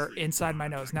ingrown hair inside my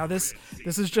nose. Now, this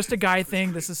is just a guy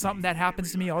thing. This is something that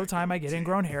happens to me all the time. I get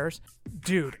ingrown hairs.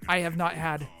 Dude, I have not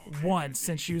had one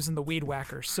since using the Weed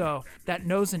Whacker. So that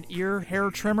nose and ear hair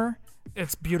trimmer,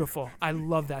 it's beautiful. I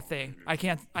love that thing. I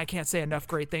can't say enough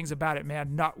great things about it,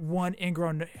 man. Not one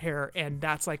ingrown hair, and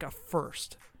that's like a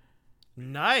first.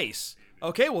 Nice.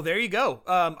 Okay, well, there you go.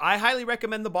 I highly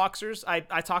recommend the Boxers.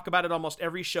 I talk about it almost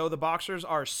every show. The Boxers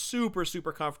are super,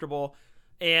 super comfortable.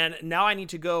 And now I need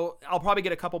to go. I'll probably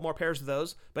get a couple more pairs of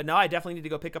those. But now I definitely need to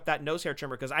go pick up that nose hair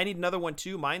trimmer because I need another one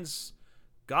too. Mine's,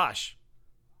 gosh,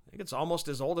 I think it's almost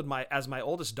as old as my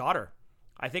oldest daughter.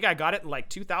 I think I got it in like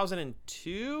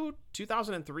 2002,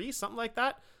 2003, something like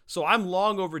that. So I'm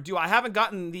long overdue. I haven't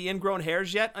gotten the ingrown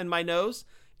hairs yet on my nose,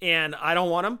 and I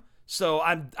don't want them. So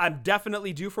I'm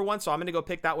definitely due for one, so I'm going to go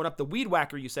pick that one up. The Weed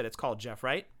Whacker, you said it's called, Jeff,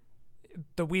 right?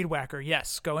 The Weed Whacker,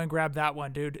 yes. Go and grab that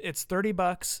one, dude. It's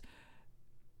 $30,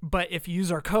 but if you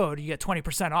use our code, you get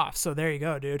 20% off. So there you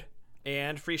go, dude.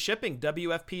 And free shipping,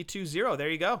 WFP20. There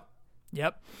you go.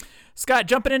 Yep. Scott,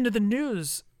 jumping into the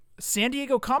news, San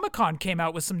Diego Comic-Con came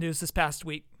out with some news this past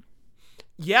week.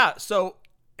 Yeah, so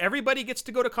everybody gets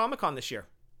to go to Comic-Con this year.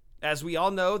 As we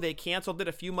all know, they canceled it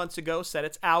a few months ago, said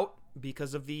it's out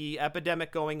because of the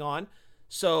epidemic going on.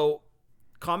 So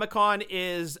Comic-Con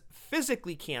is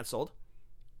physically canceled,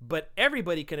 but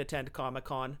everybody can attend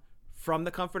Comic-Con from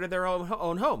the comfort of their own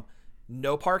home.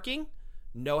 No parking,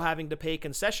 no having to pay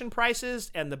concession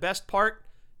prices, and the best part,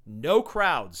 no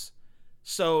crowds.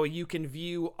 So you can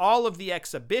view all of the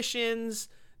exhibitions,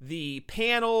 the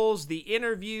panels, the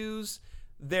interviews.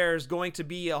 There's going to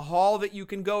be a hall that you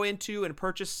can go into and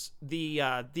purchase the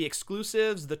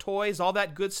exclusives, the toys, all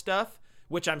that good stuff,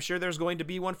 which I'm sure there's going to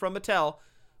be one from Mattel.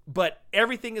 But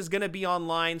everything is going to be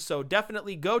online, so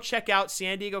definitely go check out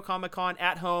San Diego Comic-Con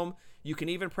at home. You can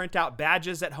even print out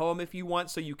badges at home if you want,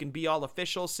 so you can be all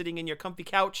official, sitting in your comfy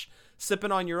couch,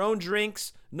 sipping on your own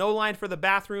drinks, no line for the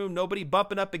bathroom, nobody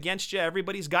bumping up against you,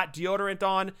 everybody's got deodorant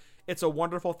on. It's a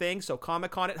wonderful thing, so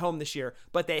Comic-Con at home this year.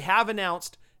 But they have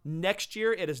announced next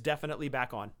year, it is definitely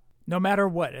back on. No matter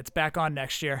what, it's back on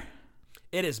next year.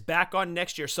 It is back on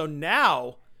next year. So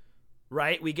now,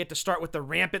 right, we get to start with the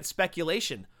rampant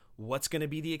speculation. What's going to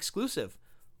be the exclusive?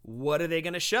 What are they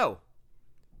going to show?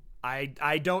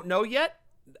 I don't know yet.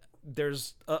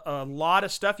 There's a lot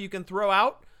of stuff you can throw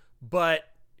out, but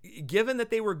given that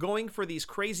they were going for these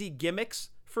crazy gimmicks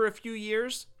for a few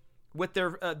years with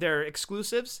their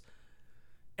exclusives,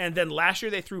 and then last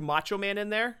year they threw Macho Man in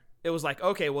there, it was like,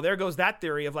 okay, well, there goes that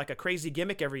theory of like a crazy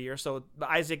gimmick every year. So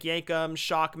Isaac Yankem,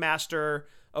 Shockmaster,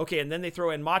 okay, and then they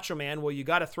throw in Macho Man. Well, you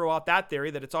got to throw out that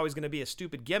theory that it's always going to be a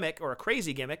stupid gimmick or a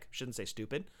crazy gimmick. Shouldn't say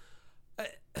stupid.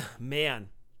 Man,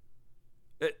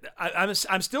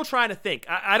 I'm still trying to think.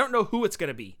 I don't know who it's going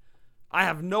to be. I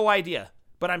have no idea,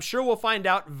 but I'm sure we'll find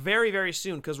out very, very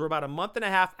soon because we're about a month and a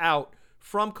half out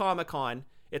from Comic-Con.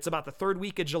 It's about the third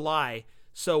week of July.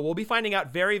 So we'll be finding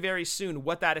out very, very soon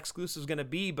what that exclusive is going to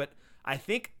be. But I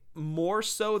think more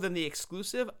so than the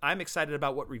exclusive, I'm excited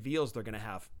about what reveals they're going to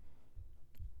have.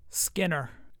 Skinner.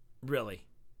 Really?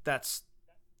 That's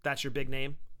your big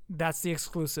name? That's the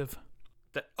exclusive.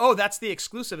 That's the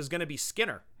exclusive is going to be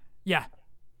Skinner. Yeah.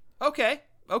 Okay.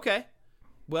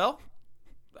 Well,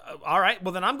 all right.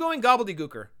 Well, then I'm going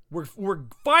gobbledygooker. We're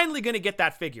finally going to get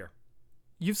that figure.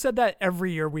 You've said that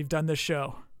every year we've done this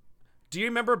show. Do you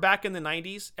remember back in the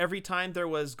 90s, every time there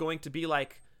was going to be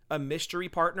like a mystery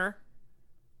partner,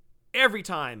 every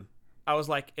time I was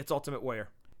like, it's Ultimate Warrior.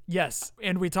 Yes,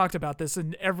 and we talked about this,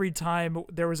 and every time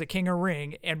there was a King of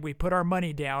Ring and we put our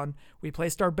money down, we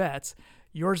placed our bets,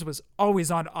 yours was always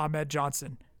on Ahmed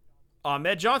Johnson.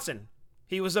 Ahmed Johnson.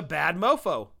 He was a bad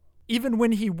mofo. Even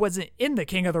when he wasn't in the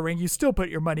King of the Ring, you still put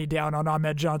your money down on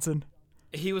Ahmed Johnson.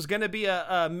 He was going to be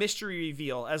a mystery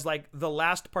reveal as like the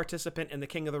last participant in the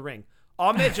King of the Ring.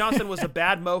 Ahmed Johnson was a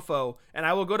bad mofo, and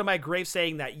I will go to my grave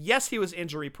saying that. Yes, he was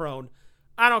injury prone.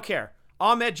 I don't care.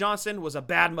 Ahmed Johnson was a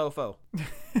bad mofo.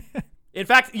 In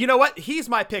fact, you know what? He's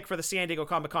my pick for the San Diego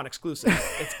Comic-Con exclusive.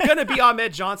 It's going to be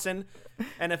Ahmed Johnson,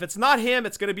 and if it's not him,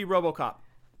 it's going to be RoboCop.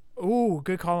 Ooh,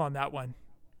 good call on that one.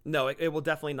 No, it will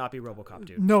definitely not be RoboCop,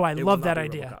 dude. No, I love that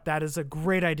idea. RoboCop. That is a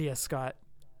great idea, Scott.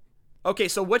 Okay,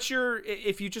 so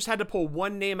if you just had to pull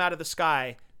one name out of the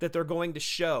sky that they're going to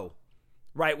show,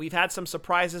 right? We've had some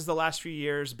surprises the last few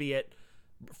years, be it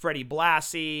Freddie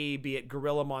Blassie, be it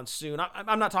Gorilla Monsoon.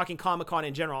 I'm not talking Comic-Con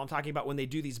in general. I'm talking about when they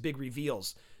do these big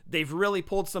reveals. They've really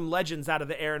pulled some legends out of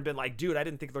the air and been like, dude, I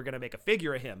didn't think they're going to make a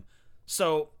figure of him.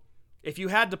 So if you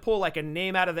had to pull like a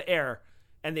name out of the air,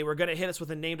 and they were going to hit us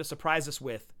with a name to surprise us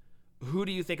with, who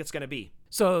do you think it's going to be?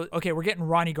 So, okay, we're getting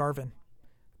Ronnie Garvin.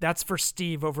 That's for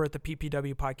Steve over at the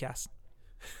PPW podcast.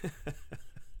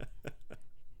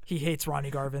 He hates Ronnie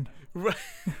Garvin.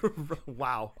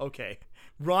 Wow. Okay.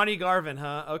 Ronnie Garvin,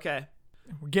 huh? Okay.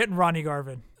 We're getting Ronnie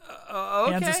Garvin.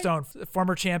 Okay. Hands of Stone,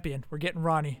 former champion. We're getting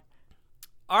Ronnie.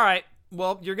 All right.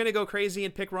 Well, you're going to go crazy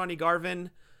and pick Ronnie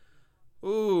Garvin.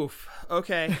 Oof.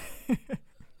 Okay.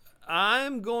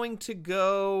 I'm going to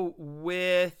go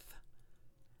with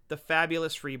the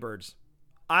Fabulous Freebirds.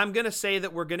 I'm going to say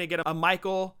that we're going to get a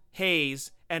Michael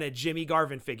Hayes and a Jimmy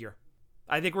Garvin figure.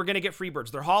 I think we're going to get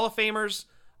Freebirds. They're Hall of Famers.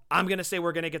 I'm going to say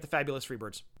we're going to get the Fabulous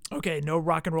Freebirds. Okay, no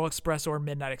Rock and Roll Express or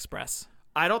Midnight Express.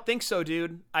 I don't think so,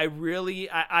 dude. I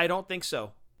don't think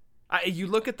so. You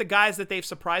look at the guys that they've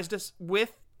surprised us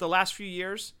with the last few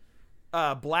years.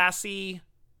 Blassie,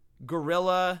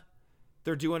 Gorilla.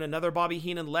 They're doing another Bobby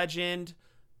Heenan legend.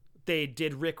 They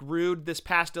did Rick Rude this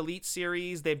past Elite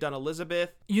Series. They've done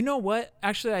Elizabeth. You know what?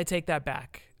 Actually, I take that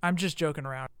back. I'm just joking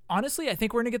around. Honestly, I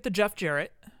think we're going to get the Jeff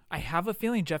Jarrett. I have a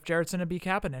feeling Jeff Jarrett's going to be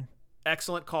Kapanen.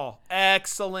 Excellent call.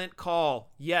 Excellent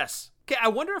call. Yes. Okay, I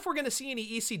wonder if we're going to see any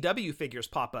ECW figures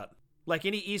pop up. Like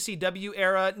any ECW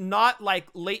era, not like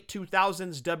late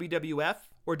 2000s WWF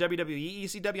or WWE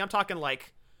ECW. I'm talking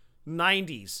like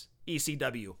 90s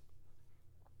ECW.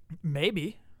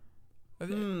 Maybe.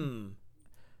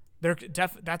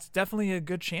 That's definitely a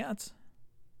good chance.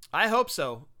 I hope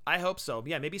so.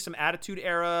 Yeah, maybe some Attitude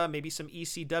Era, maybe some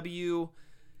ECW.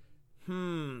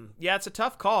 Yeah, it's a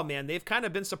tough call, man. They've kind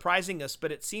of been surprising us,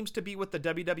 but it seems to be with the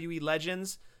WWE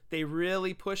Legends. They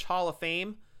really push Hall of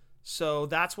Fame. So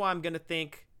that's why I'm going to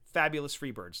think Fabulous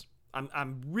Freebirds.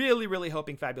 I'm really, really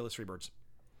hoping Fabulous Freebirds.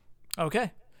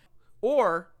 Okay.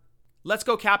 Or let's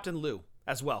go Captain Lou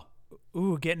as well.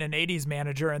 Ooh, getting an 80s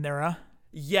manager in there, huh?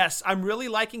 Yes, I'm really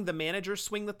liking the manager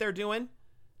swing that they're doing.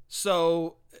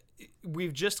 So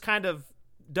we've just kind of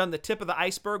done the tip of the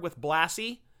iceberg with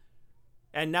Blassie.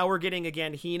 And now we're getting,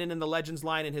 again, Heenan in the Legends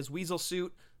line in his Weasel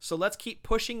suit. So let's keep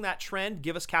pushing that trend.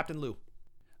 Give us Captain Lou.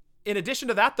 In addition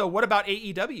to that, though, what about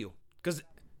AEW? Because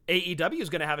AEW is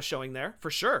going to have a showing there, for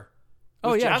sure.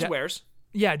 With Jazzwares.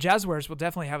 Yeah, Jazzwares will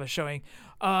definitely have a showing.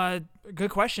 Good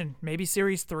question. Maybe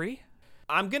Series 3?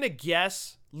 I'm going to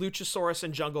guess Luchasaurus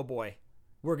and Jungle Boy.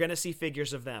 We're going to see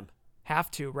figures of them. Have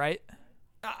to, right?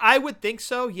 I would think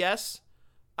so, yes.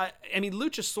 I mean,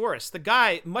 Luchasaurus, the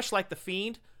guy, much like The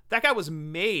Fiend, that guy was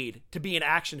made to be an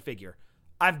action figure.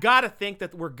 I've got to think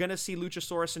that we're going to see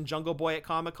Luchasaurus and Jungle Boy at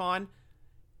Comic-Con.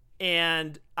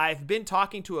 And I've been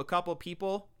talking to a couple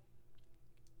people,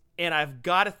 and I've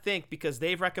got to think, because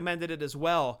they've recommended it as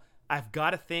well, I've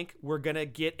got to think we're going to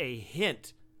get a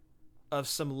hint of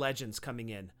some legends coming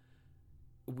in.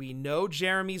 We know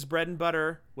Jeremy's bread and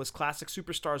butter was Classic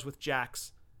Superstars with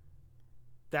Jax.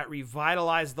 That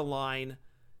revitalized the line.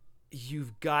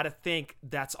 You've got to think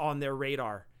that's on their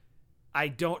radar. I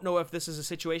don't know if this is a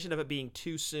situation of it being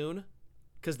too soon,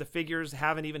 because the figures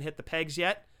haven't even hit the pegs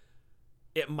yet.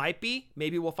 It might be.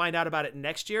 Maybe we'll find out about it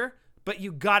next year. But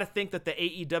you got to think that the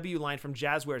AEW line from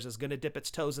Jazzwares is going to dip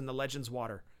its toes in the Legends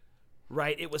water,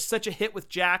 right? It was such a hit with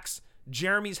Jax.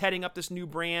 Jeremy's heading up this new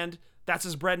brand. That's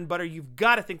his bread and butter. You've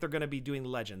got to think they're going to be doing the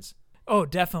Legends. Oh,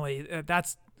 definitely.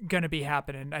 That's going to be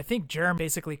happening. I think Jeremy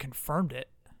basically confirmed it.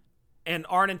 And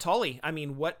Arn and Tully. I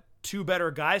mean, what two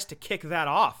better guys to kick that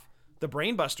off? The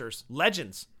Brainbusters.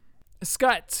 Legends.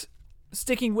 Scott,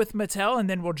 sticking with Mattel, and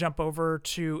then we'll jump over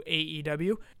to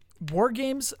AEW. War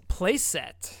Games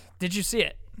playset. Did you see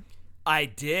it? I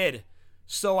did.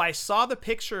 So I saw the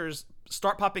pictures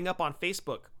start popping up on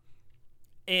Facebook.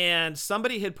 And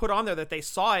somebody had put on there that they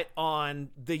saw it on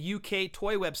the UK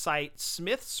toy website,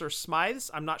 Smiths or Smythes.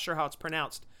 I'm not sure how it's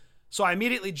pronounced. So I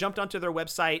immediately jumped onto their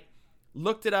website,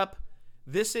 looked it up.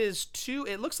 This is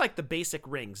it looks like the basic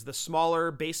rings, the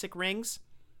smaller basic rings,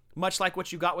 much like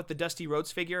what you got with the Dusty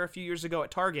Rhodes figure a few years ago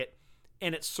at Target.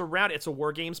 And it's a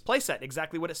War Games playset,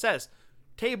 exactly what it says.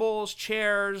 Tables,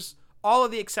 chairs, all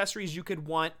of the accessories you could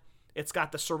want. It's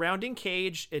got the surrounding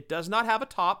cage. It does not have a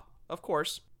top, of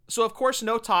course. So, of course,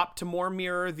 no top to more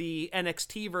mirror the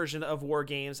NXT version of War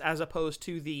Games as opposed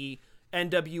to the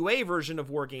NWA version of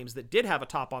War Games that did have a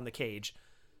top on the cage.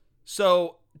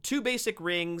 So, two basic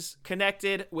rings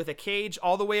connected with a cage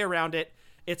all the way around it.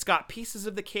 It's got pieces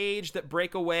of the cage that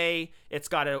break away. It's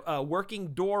got a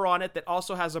working door on it that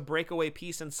also has a breakaway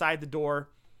piece inside the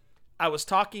door. I was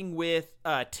talking with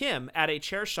Tim at a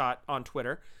Chair Shot on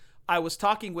Twitter. I was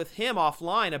talking with him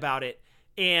offline about it,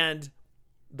 and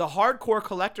the hardcore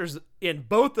collectors in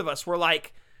both of us were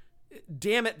like,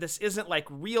 damn it, this isn't like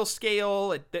real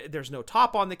scale. There's no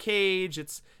top on the cage.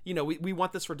 It's, we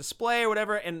want this for display or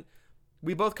whatever. And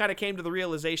we both kind of came to the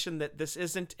realization that this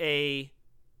isn't a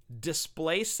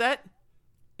display set.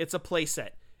 It's a play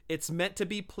set. It's meant to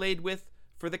be played with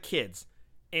for the kids.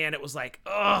 And it was like,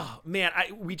 oh man,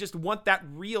 we just want that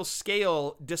real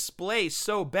scale display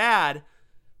so bad.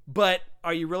 But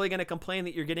are you really going to complain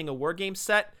that you're getting a war game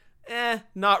set?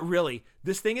 Not really.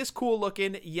 This thing is cool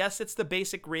looking. Yes, it's the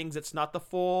basic rings. It's not the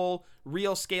full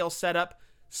real scale setup.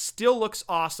 Still looks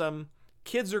awesome.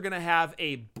 Kids are going to have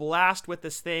a blast with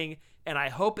this thing. And I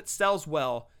hope it sells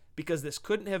well, because this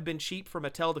couldn't have been cheap for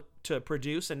Mattel to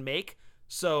produce and make.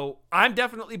 So I'm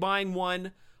definitely buying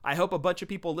one. I hope a bunch of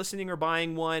people listening are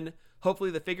buying one.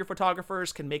 Hopefully the figure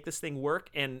photographers can make this thing work,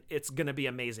 and it's going to be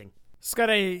amazing.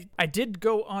 Scott, I did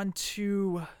go on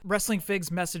to Wrestling Figs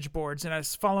message boards, and I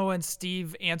was following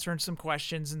Steve answering some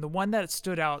questions, and the one that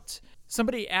stood out,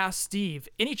 somebody asked Steve,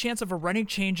 any chance of a running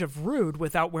change of Rude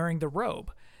without wearing the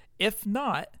robe? If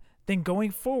not, then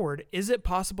going forward, is it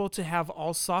possible to have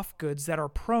all soft goods that are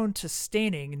prone to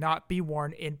staining not be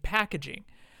worn in packaging?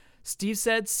 Steve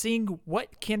said, seeing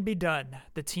what can be done.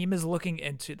 The team is looking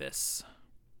into this.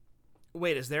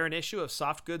 Wait, is there an issue of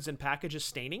soft goods and packages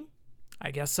staining? I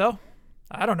guess so.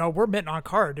 I don't know. We're minting on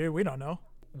card, dude. We don't know.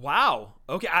 Wow.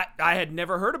 Okay, I had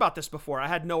never heard about this before. I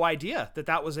had no idea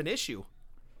that was an issue.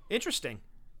 Interesting.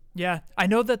 Yeah, I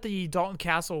know that the Dalton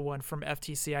Castle one from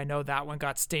FTC, I know that one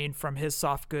got stained from his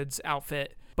soft goods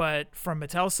outfit. But from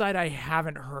Mattel's side, I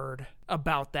haven't heard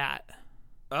about that.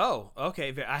 Oh,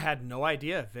 okay. I had no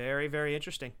idea. Very, very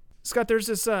interesting. Scott, there's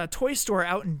this toy store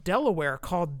out in Delaware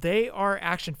called They Are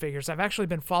Action Figures. I've actually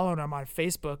been following them on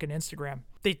Facebook and Instagram.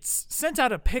 They sent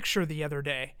out a picture the other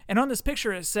day, and on this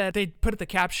picture it said, they put the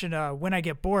caption, when I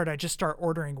get bored, I just start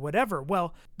ordering whatever.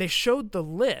 Well, they showed the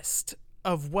list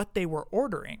of what they were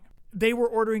ordering. They were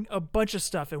ordering a bunch of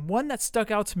stuff, and one that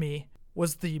stuck out to me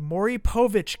was the Maury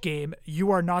Povich game, You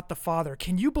Are Not the Father.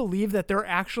 Can you believe that they're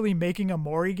actually making a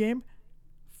Maury game?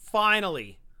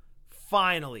 Finally.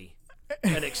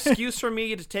 An excuse for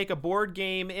me to take a board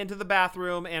game into the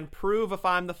bathroom and prove if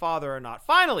I'm the father or not.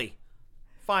 Finally.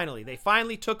 They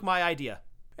finally took my idea.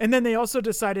 And then they also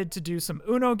decided to do some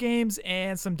Uno games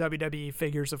and some WWE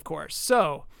figures, of course.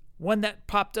 So, one that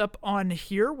popped up on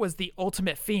here was the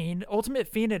Ultimate Fiend. Ultimate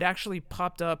Fiend had actually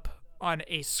popped up on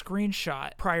a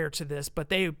screenshot prior to this, but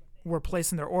they were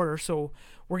placing their order, so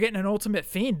we're getting an Ultimate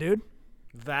Fiend, dude.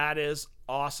 That is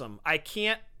awesome. I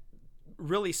can't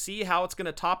really see how it's going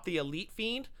to top the Elite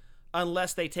Fiend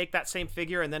unless they take that same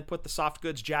figure and then put the soft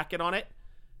goods jacket on it,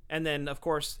 and then of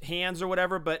course hands or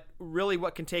whatever. But really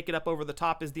what can take it up over the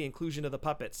top is the inclusion of the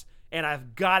puppets, and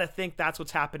I've got to think that's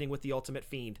what's happening with the Ultimate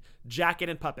Fiend, jacket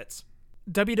and puppets.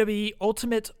 WWE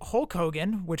Ultimate Hulk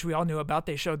Hogan, which we all knew about,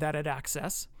 they showed that at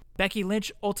Access. Becky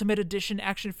Lynch Ultimate Edition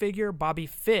action figure, Bobby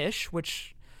Fish,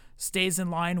 which stays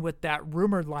in line with that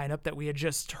rumored lineup that we had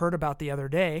just heard about the other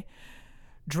day.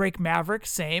 Drake Maverick,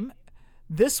 same.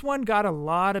 This one got a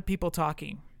lot of people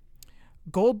talking.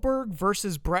 Goldberg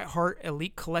versus Bret Hart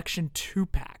Elite Collection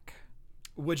 2-pack.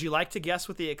 Would you like to guess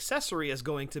what the accessory is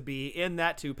going to be in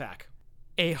that 2-pack?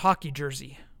 A hockey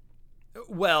jersey.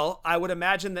 Well, I would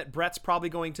imagine that Bret's probably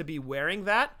going to be wearing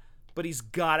that, but he's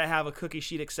got to have a cookie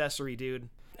sheet accessory, dude.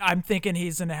 I'm thinking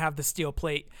he's going to have the steel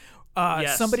plate.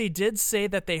 Yes. Somebody did say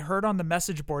that they heard on the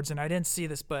message boards, and I didn't see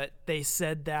this, but they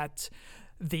said that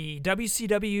the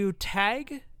WCW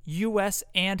tag, US,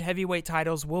 and heavyweight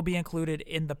titles will be included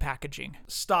in the packaging.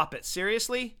 Stop it.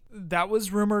 Seriously? That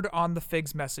was rumored on the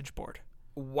Figs message board.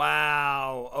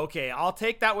 Wow. Okay, I'll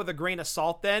take that with a grain of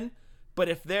salt then, but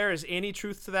if there is any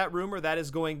truth to that rumor, that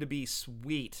is going to be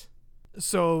sweet.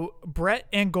 So, Bret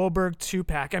and Goldberg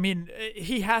 2-pack. I mean,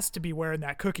 he has to be wearing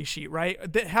that cookie sheet, right?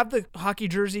 Have the hockey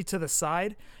jersey to the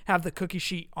side, have the cookie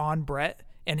sheet on Bret,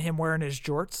 and him wearing his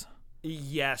jorts.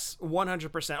 Yes,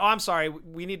 100%. Oh, I'm sorry.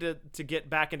 We need to get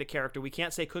back into character. We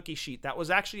can't say cookie sheet. That was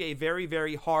actually a very,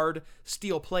 very hard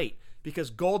steel plate because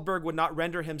Goldberg would not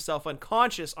render himself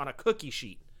unconscious on a cookie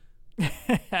sheet.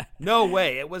 No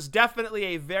way. It was definitely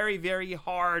a very, very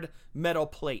hard metal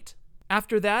plate.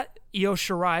 After that, Io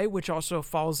Shirai, which also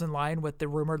falls in line with the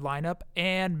rumored lineup,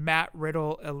 and Matt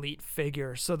Riddle Elite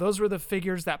figure. So those were the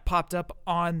figures that popped up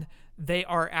on They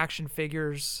Are Action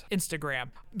Figures Instagram.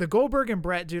 The Goldberg and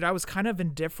Bret, dude, I was kind of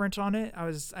indifferent on it.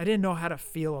 I didn't know how to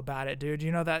feel about it, dude.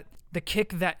 You know, that the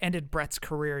kick that ended Bret's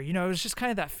career, you know, it was just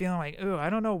kind of that feeling like, oh, I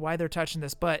don't know why they're touching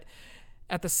this. But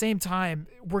at the same time,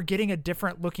 we're getting a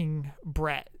different looking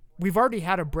Bret. We've already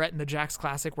had a Bret in the Jakks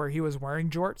Classic where he was wearing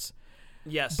jorts.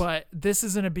 Yes. But this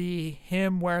is going to be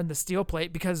him wearing the steel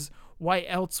plate because why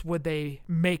else would they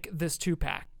make this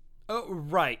 2-pack? Oh,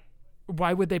 right.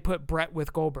 Why would they put Brett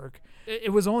with Goldberg?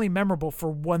 It was only memorable for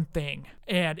one thing,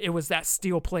 and it was that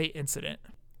steel plate incident.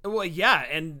 Well, yeah,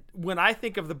 and when I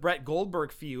think of the Brett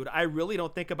Goldberg feud, I really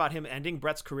don't think about him ending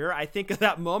Brett's career. I think of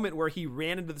that moment where he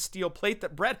ran into the steel plate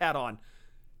that Brett had on.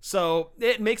 So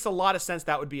it makes a lot of sense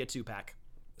that would be a 2-pack.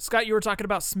 Scott, you were talking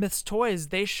about Smith's Toys.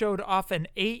 They showed off an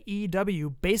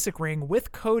AEW Basic Ring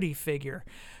with Cody figure.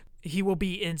 He will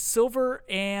be in silver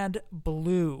and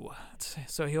blue,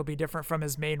 so he'll be different from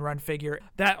his main run figure.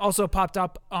 That also popped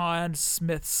up on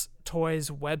Smith's Toys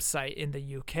website in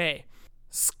the UK.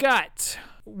 Scott,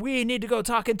 we need to go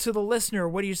talking to the listener.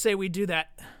 What do you say we do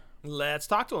that? Let's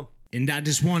talk to him. And I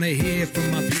just want to hear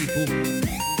from my people.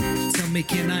 Tell me,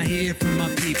 can I hear from my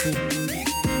people?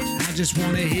 I just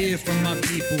want to hear from my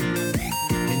people.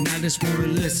 And I just want to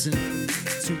listen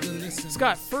to the listener.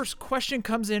 Scott, first question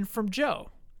comes in from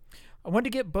Joe. I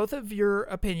wanted to get both of your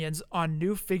opinions on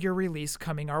new figure release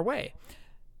coming our way.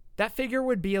 That figure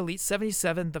would be Elite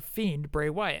 77, The Fiend, Bray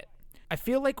Wyatt. I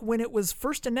feel like when it was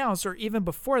first announced, or even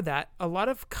before that, a lot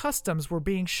of customs were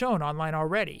being shown online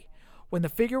already. When the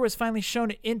figure was finally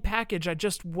shown in package, I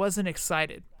just wasn't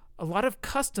excited. A lot of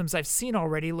customs I've seen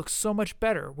already look so much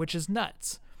better, which is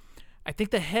nuts. I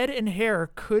think the head and hair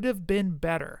could have been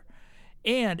better.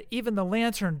 And even the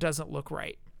lantern doesn't look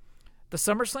right. The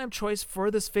SummerSlam choice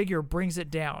for this figure brings it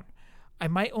down. I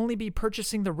might only be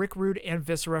purchasing the Rick Rude and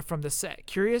Viscera from the set.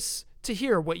 Curious to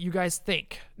hear what you guys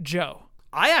think. Joe.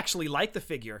 I actually like the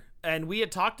figure, and we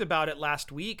had talked about it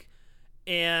last week,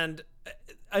 and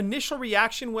initial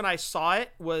reaction when I saw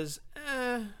it was,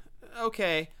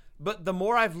 okay. But the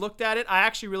more I've looked at it, I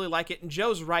actually really like it. And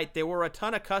Joe's right. There were a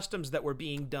ton of customs that were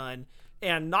being done,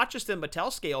 and not just in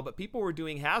Mattel scale, but people were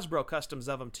doing Hasbro customs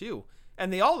of them too.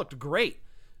 And they all looked great.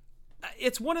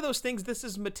 It's one of those things. This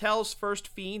is Mattel's first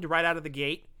Fiend right out of the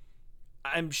gate.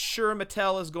 I'm sure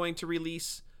Mattel is going to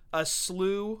release a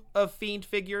slew of Fiend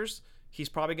figures. He's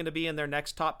probably going to be in their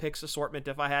next top picks assortment,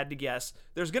 if I had to guess.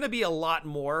 There's going to be a lot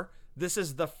more. This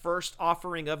is the first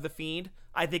offering of the Fiend.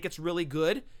 I think it's really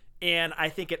good, and I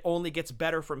think it only gets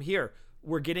better from here.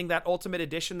 We're getting that Ultimate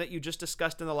Edition that you just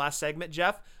discussed in the last segment,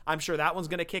 Jeff. I'm sure that one's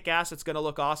going to kick ass. It's going to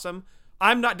look awesome.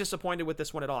 I'm not disappointed with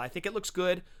this one at all. I think it looks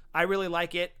good. I really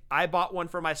like it. I bought one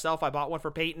for myself. I bought one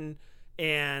for Peyton,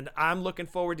 and I'm looking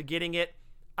forward to getting it.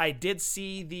 I did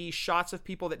see the shots of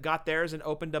people that got theirs and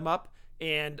opened them up,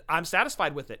 and I'm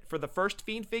satisfied with it. For the first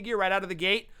Fiend figure right out of the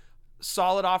gate,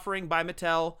 solid offering by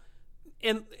Mattel.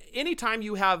 And anytime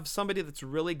you have somebody that's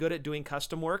really good at doing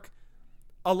custom work,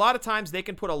 a lot of times they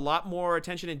can put a lot more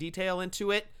attention and detail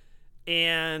into it,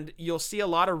 and you'll see a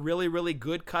lot of really, really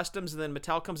good customs, and then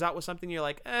Mattel comes out with something you're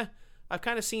like, I've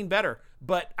kind of seen better.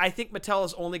 But I think Mattel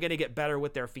is only going to get better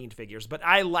with their Fiend figures. But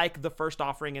I like the first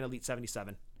offering in Elite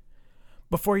 77.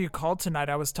 Before you called tonight,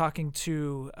 I was talking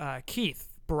to Keith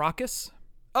Baracus.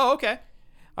 Oh, okay.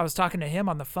 I was talking to him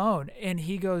on the phone, and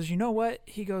he goes, you know what?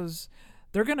 He goes,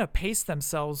 they're going to pace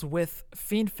themselves with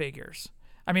Fiend figures.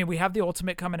 I mean, we have the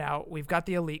Ultimate coming out. We've got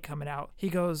the Elite coming out. He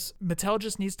goes, Mattel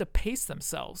just needs to pace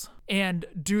themselves and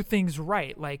do things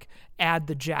right, like add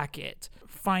the jacket,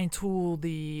 fine-tool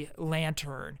the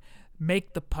lantern,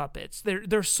 make the puppets.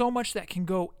 There's so much that can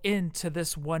go into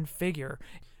this one figure.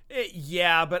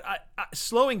 Yeah, but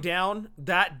slowing down,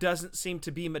 that doesn't seem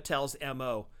to be Mattel's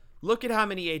MO. Look at how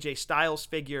many AJ Styles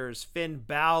figures, Finn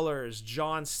Balor's,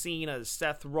 John Cena's,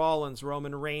 Seth Rollins,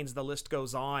 Roman Reigns, the list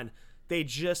goes on. They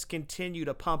just continue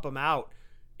to pump them out.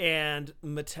 And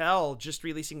Mattel just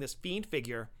releasing this Fiend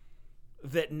figure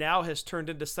that now has turned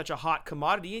into such a hot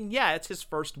commodity. And yeah, it's his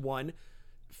first one.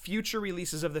 Future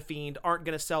releases of the Fiend aren't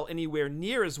going to sell anywhere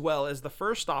near as well as the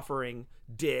first offering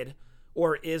did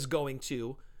or is going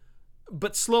to.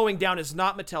 But slowing down is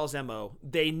not Mattel's MO.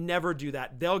 They never do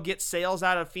that. They'll get sales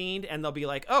out of Fiend and they'll be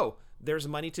like, oh, there's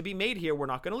money to be made here. We're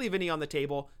not going to leave any on the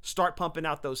table. Start pumping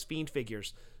out those Fiend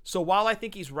figures. So while I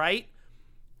think he's right,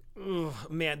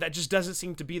 man, that just doesn't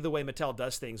seem to be the way Mattel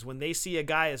does things. When they see a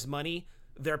guy as money,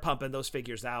 they're pumping those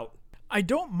figures out. I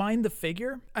don't mind the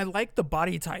figure. I like the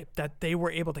body type that they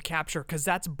were able to capture because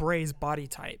that's Bray's body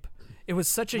type. It was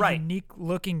such a unique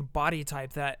looking body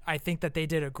type that I think that they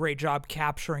did a great job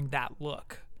capturing that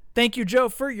look. Thank you, Joe,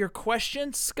 for your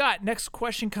question. Scott, next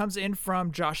question comes in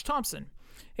from Josh Thompson.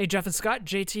 Hey, Jeff and Scott,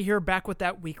 JT here, back with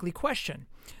that weekly question.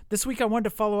 This week I wanted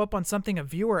to follow up on something a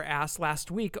viewer asked last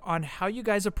week on how you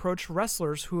guys approach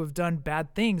wrestlers who have done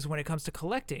bad things when it comes to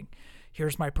collecting.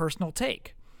 Here's my personal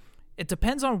take. It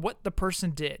depends on what the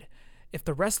person did. If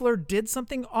the wrestler did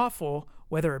something awful,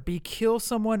 whether it be kill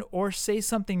someone or say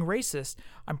something racist,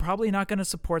 I'm probably not going to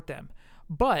support them.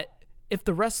 But if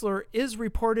the wrestler is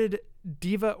reported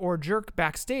diva or jerk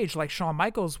backstage like Shawn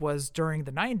Michaels was during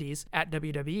the 90s at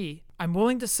WWE, I'm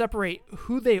willing to separate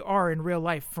who they are in real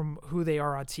life from who they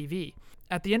are on TV.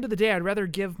 At the end of the day, I'd rather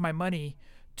give my money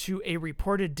to a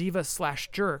reported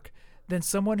diva/jerk than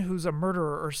someone who's a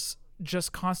murderer or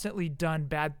just constantly done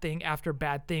bad thing after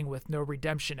bad thing with no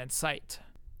redemption in sight.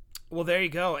 Well, there you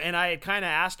go. And I had kind of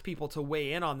asked people to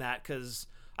weigh in on that because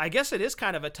I guess it is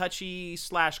kind of a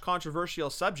touchy/controversial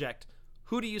subject.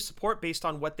 Who do you support based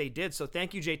on what they did? So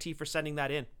thank you, JT, for sending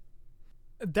that in.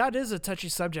 That is a touchy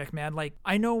subject, man. Like,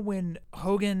 I know when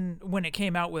it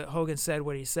came out with Hogan said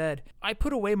what he said, I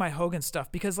put away my Hogan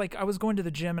stuff because, like, I was going to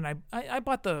the gym and I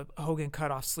bought the Hogan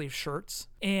cutoff sleeve shirts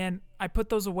and I put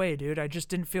those away, dude. I just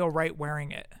didn't feel right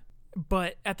wearing it.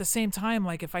 But at the same time,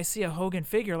 like, if I see a Hogan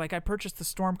figure, like, I purchased the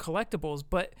Storm collectibles,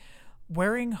 but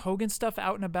wearing Hogan stuff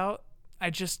out and about,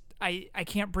 I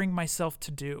can't bring myself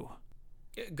to do.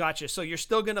 Gotcha. So you're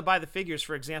still going to buy the figures,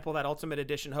 for example, that Ultimate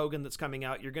Edition Hogan that's coming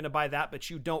out. You're going to buy that, but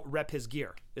you don't rep his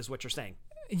gear, is what you're saying.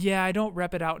 Yeah, I don't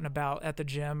rep it out and about at the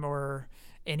gym or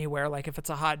anywhere. Like, if it's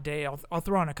a hot day, I'll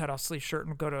throw on a cutoff sleeve shirt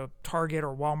and go to Target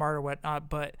or Walmart or whatnot.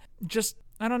 But just,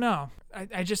 I don't know.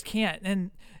 I just can't.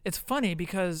 And it's funny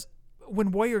because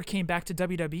when Warrior came back to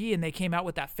WWE and they came out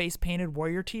with that face-painted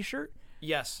Warrior t-shirt.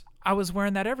 Yes. I was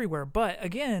wearing that everywhere. But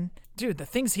again, dude, the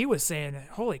things he was saying,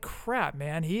 holy crap,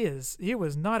 man, he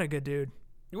was not a good dude.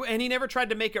 And he never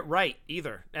tried to make it right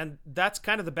either. And that's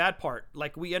kind of the bad part.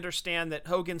 Like, we understand that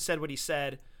Hogan said what he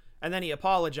said, and then he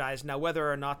apologized. Now,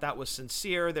 whether or not that was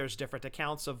sincere, there's different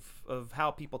accounts of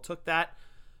how people took that.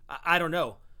 I don't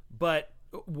know. But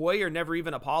Warrior never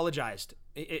even apologized.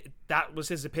 That was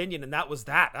his opinion, and that was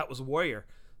that. That was Warrior.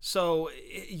 So,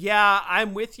 yeah,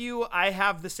 I'm with you. I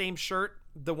have the same shirt,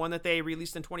 the one that they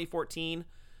released in 2014.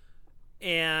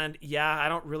 And yeah, I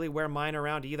don't really wear mine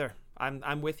around either.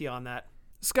 I'm with you on that.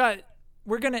 Scott,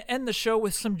 we're going to end the show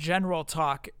with some general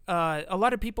talk. A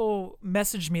lot of people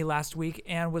messaged me last week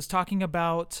and was talking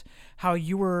about how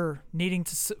you were needing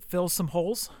to fill some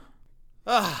holes.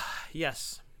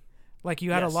 Yes. Like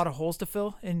you had a lot of holes to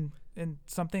fill in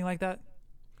something like that?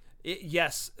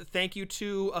 Yes. Thank you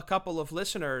to a couple of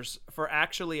listeners for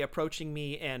actually approaching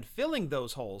me and filling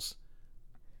those holes.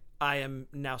 I am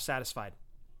now satisfied.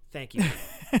 Thank you.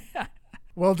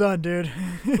 Well done, dude.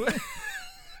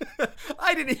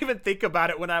 I didn't even think about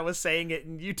it when I was saying it,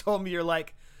 and you told me, you're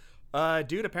like,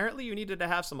 dude, apparently you needed to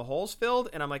have some holes filled.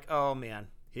 And I'm like, oh, man,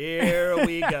 here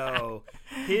we go.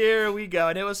 Here we go.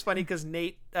 And it was funny because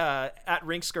Nate at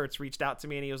Rink Skirts reached out to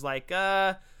me, and he was like,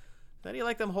 how do you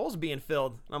like them holes being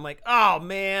filled? And I'm like, oh,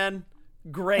 man,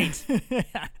 great.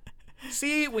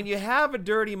 See, when you have a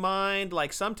dirty mind,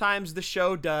 like sometimes the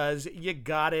show does, you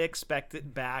gotta expect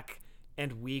it back.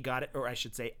 And we got it, or I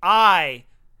should say, I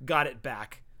got it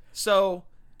back. So,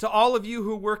 to all of you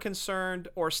who were concerned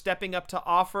or stepping up to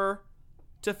offer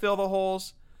to fill the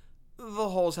holes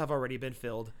have already been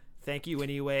filled. Thank you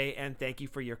anyway, and thank you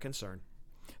for your concern.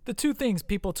 The two things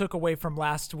people took away from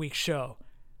last week's show: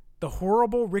 the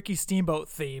horrible Ricky Steamboat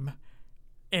theme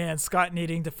and Scott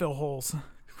needing to fill holes.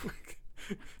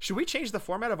 Should we change the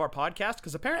format of our podcast?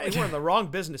 Because apparently we're in the wrong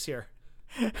business here.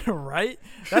 Right?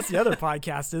 That's the other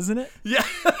podcast, isn't it? Yeah,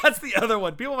 that's the other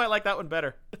one. People might like that one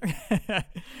better.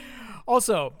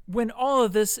 Also, when all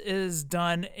of this is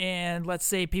done and let's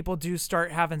say people do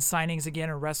start having signings again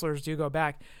and wrestlers do go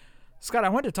back, Scott, I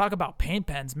wanted to talk about paint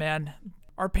pens, man.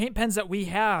 Our paint pens that we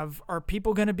have, are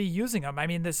people going to be using them? I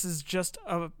mean, this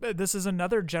is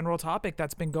another general topic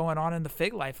that's been going on in the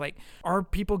fig life. Like, are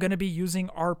people going to be using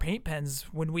our paint pens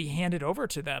when we hand it over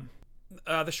to them?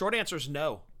 The short answer is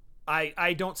no.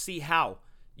 I don't see how.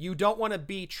 You don't want to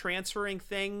be transferring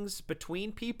things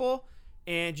between people,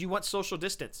 and you want social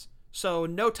distance. So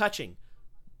no touching.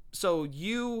 So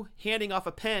you handing off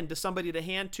a pen to somebody to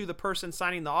hand to the person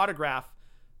signing the autograph,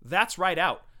 that's right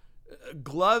out.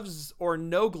 Gloves or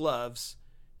no gloves,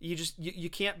 you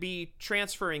can't be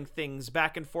transferring things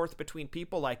back and forth between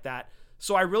people like that.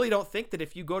 So I really don't think that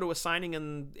if you go to a signing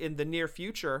in the near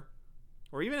future,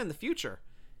 or even in the future,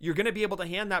 you're going to be able to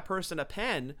hand that person a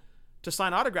pen to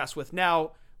sign autographs with.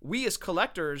 Now, we as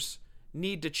collectors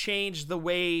need to change the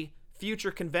way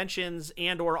future conventions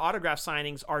and or autograph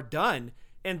signings are done,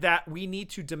 and that we need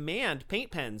to demand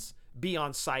paint pens be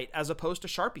on site as opposed to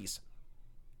Sharpies.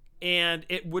 And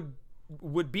it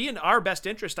would be in our best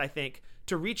interest, I think,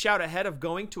 to reach out ahead of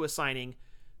going to a signing,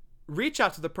 reach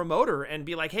out to the promoter and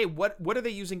be like, hey, what are they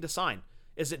using to sign?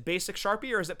 Is it basic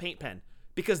Sharpie or is it paint pen?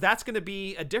 Because that's going to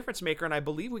be a difference maker, and I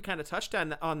believe we kind of touched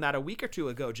on that a week or two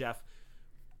ago, Jeff.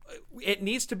 It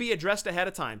needs to be addressed ahead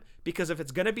of time, because if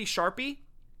it's going to be Sharpie,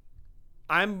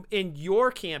 I'm in your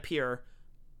camp here.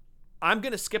 I'm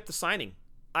going to skip the signing.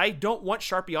 I don't want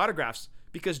Sharpie autographs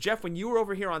because, Jeff, when you were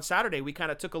over here on Saturday, we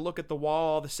kind of took a look at the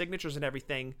wall, the signatures and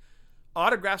everything.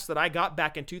 Autographs that I got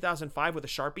back in 2005 with a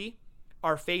Sharpie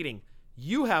are fading.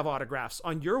 You have autographs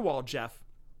on your wall, Jeff,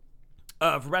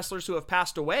 of wrestlers who have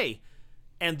passed away,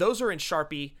 and those are in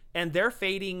Sharpie, and they're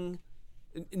fading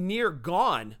near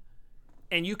gone,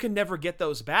 and you can never get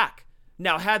those back.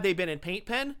 Now, had they been in paint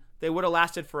pen, they would have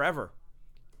lasted forever.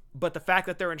 But the fact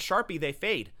that they're in Sharpie, they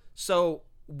fade. So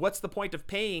what's the point of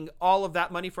paying all of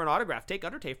that money for an autograph? Take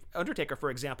Undertaker, for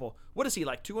example. What is he,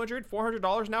 like $200,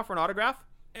 $400 now for an autograph?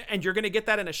 And you're going to get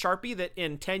that in a Sharpie that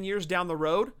in 10 years down the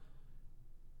road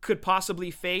could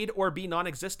possibly fade or be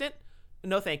non-existent?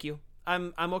 No, thank you.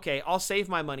 I'm okay. I'll save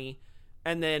my money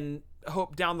and then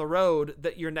hope down the road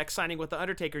that your next signing with The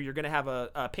Undertaker, you're going to have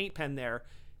a paint pen there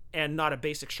and not a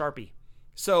basic Sharpie.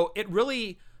 So it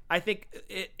really, I think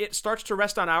it starts to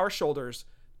rest on our shoulders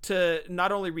to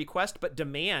not only request but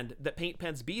demand that paint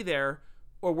pens be there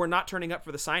or we're not turning up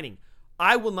for the signing.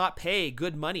 I will not pay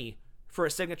good money for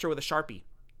a signature with a Sharpie.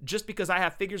 Just because I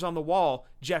have figures on the wall,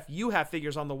 Jeff, you have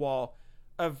figures on the wall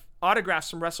of autographs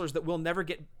from wrestlers that we'll never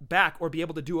get back or be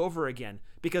able to do over again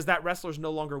because that wrestler's no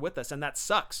longer with us, and that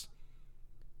sucks.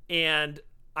 And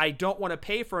I don't want to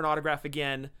pay for an autograph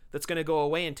again that's going to go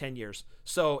away in 10 years.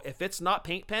 So if it's not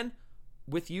paint pen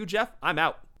with you, Jeff, I'm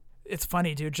out. It's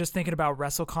funny, dude, just thinking about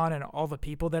WrestleCon and all the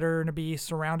people that are going to be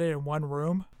surrounded in one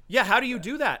room. Yeah, how do you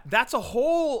do that? That's a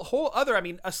whole other, I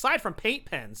mean, aside from paint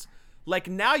pens, like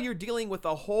now you're dealing with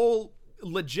a whole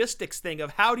logistics thing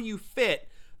of how do you fit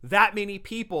that many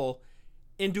people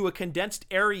into a condensed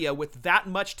area with that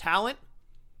much talent?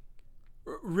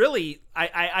 Really,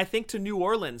 I think to New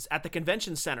Orleans at the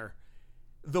convention center,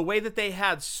 the way that they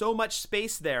had so much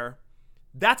space there,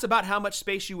 that's about how much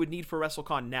space you would need for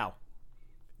WrestleCon now.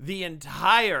 The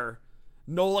entire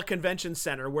NOLA Convention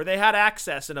Center, where they had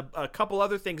access and a couple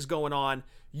other things going on,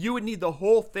 you would need the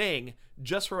whole thing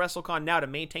just for WrestleCon now to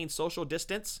maintain social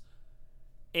distance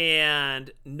and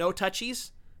no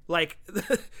touchies. Like,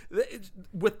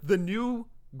 with the new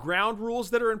ground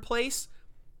rules that are in place,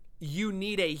 you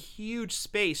need a huge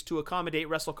space to accommodate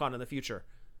WrestleCon in the future.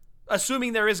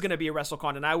 Assuming there is going to be a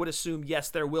WrestleCon, and I would assume, yes,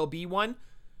 there will be one,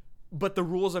 but the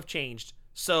rules have changed.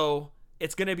 So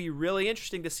it's going to be really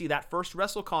interesting to see that first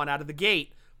WrestleCon out of the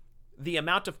gate, the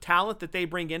amount of talent that they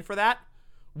bring in for that,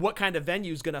 what kind of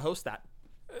venue is going to host that.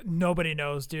 Nobody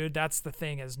knows, dude. That's the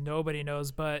thing, is nobody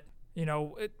knows. But, you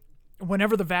know,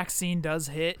 whenever the vaccine does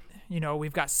hit, you know,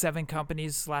 we've got 7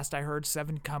 companies, last I heard,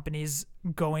 7 companies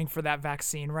going for that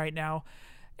vaccine right now.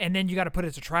 And then you got to put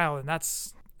it to trial, and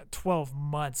that's 12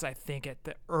 months, I think, at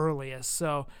the earliest.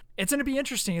 So it's going to be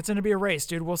interesting. It's going to be a race,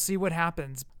 dude. We'll see what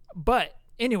happens. But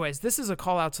anyways, this is a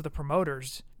call out to the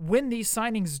promoters. When these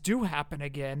signings do happen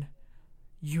again,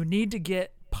 you need to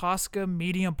get Posca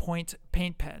medium point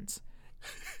paint pens.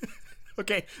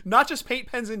 Okay, not just paint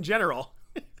pens in general,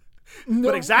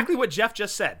 but exactly what Jeff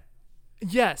just said.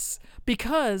 Yes,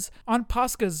 because on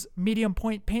Posca's medium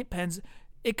point paint pens,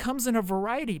 it comes in a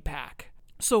variety pack.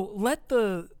 So let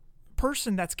the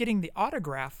person that's getting the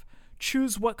autograph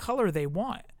choose what color they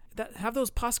want. Have those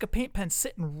Posca paint pens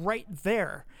sitting right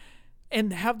there,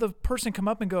 and have the person come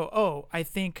up and go, oh, I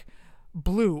think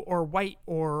blue or white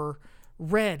or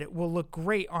red will look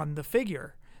great on the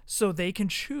figure. So they can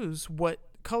choose what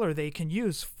color they can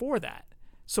use for that.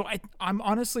 So I'm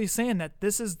honestly saying that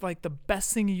this is like the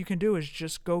best thing you can do is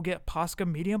just go get Posca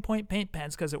medium point paint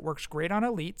pens, because it works great on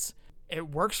elites. It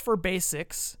works for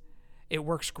basics. It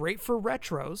works great for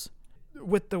retros.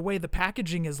 With the way the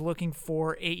packaging is looking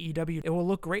for AEW, it will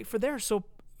look great for there. So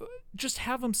just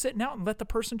have them sitting out and let the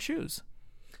person choose.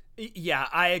 Yeah,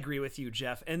 I agree with you,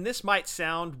 Jeff. And this might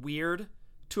sound weird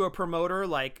to a promoter,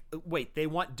 like, wait, they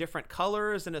want different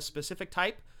colors and a specific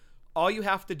type? All you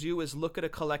have to do is look at a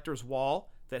collector's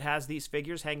wall that has these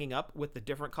figures hanging up with the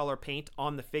different color paint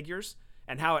on the figures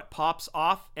and how it pops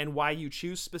off and why you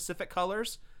choose specific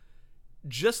colors.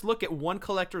 Just look at one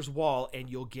collector's wall and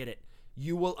you'll get it.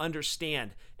 You will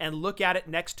understand. And look at it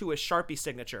next to a Sharpie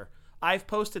signature. I've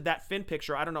posted that Finn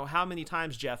picture, I don't know how many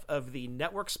times, Jeff, of the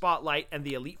Network Spotlight and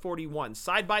the Elite 41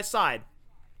 side by side.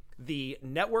 The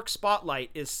Network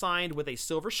Spotlight is signed with a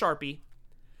silver Sharpie.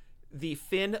 The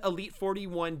Finn Elite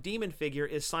 41 Demon figure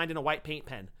is signed in a white paint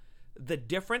pen. The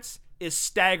difference is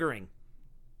staggering.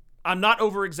 I'm not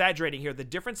over-exaggerating here. The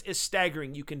difference is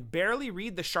staggering. You can barely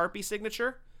read the Sharpie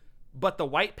signature, but the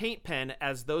white paint pen,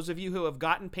 as those of you who have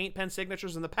gotten paint pen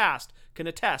signatures in the past can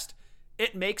attest,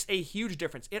 it makes a huge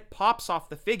difference. It pops off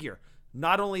the figure.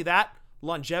 Not only that,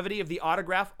 longevity of the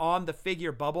autograph on the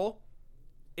figure bubble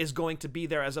is going to be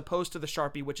there as opposed to the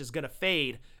Sharpie, which is going to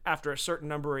fade after a certain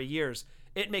number of years.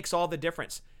 It makes all the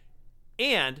difference.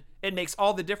 And it makes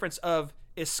all the difference of,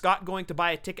 is Scott going to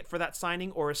buy a ticket for that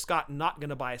signing, or is Scott not going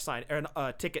to buy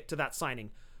a ticket to that signing?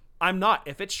 I'm not.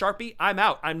 If it's Sharpie, I'm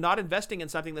out. I'm not investing in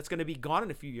something that's going to be gone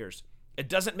in a few years. It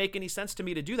doesn't make any sense to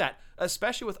me to do that,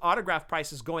 especially with autograph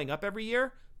prices going up every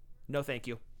year. No, thank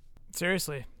you.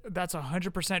 Seriously, that's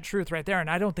 100% truth right there. And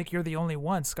I don't think you're the only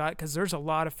one, Scott, because there's a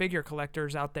lot of figure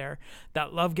collectors out there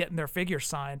that love getting their figures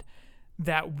signed,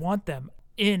 that want them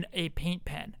in a paint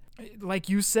pen. Like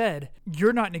you said,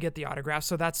 you're not going to get the autograph,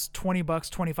 so that's $20,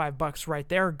 $25 right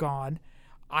there gone.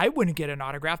 I wouldn't get an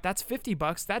autograph. That's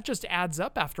 $50. That just adds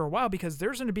up after a while, because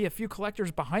there's going to be a few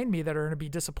collectors behind me that are going to be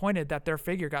disappointed that their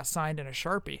figure got signed in a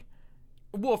Sharpie.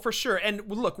 Well, for sure. And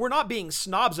look, we're not being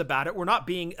snobs about it. We're not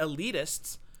being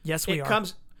elitists. Yes, we are.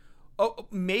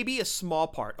 Maybe a small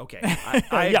part. Okay.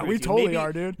 I yeah, agree we with you. totally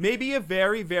are, dude. Maybe a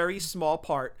very, very small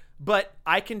part. But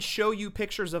I can show you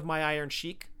pictures of my Iron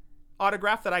Sheik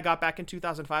autograph that I got back in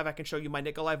 2005. I can show you my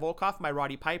Nikolai Volkov, my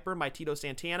Roddy Piper, my Tito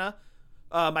Santana,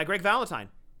 my Greg Valentine,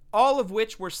 all of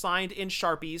which were signed in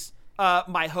Sharpies.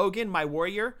 My Hogan, my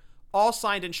Warrior, all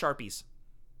signed in Sharpies.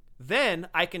 Then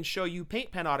I can show you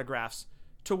paint pen autographs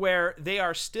to where they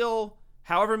are still,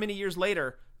 however many years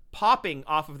later, popping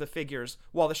off of the figures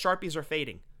while the Sharpies are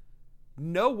fading.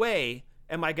 No way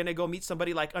am I going to go meet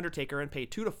somebody like Undertaker and pay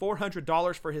 $200 to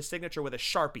 $400 for his signature with a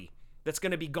Sharpie that's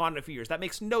going to be gone in a few years. That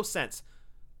makes no sense.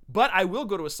 But I will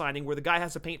go to a signing where the guy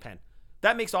has a paint pen.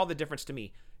 That makes all the difference to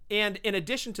me. And in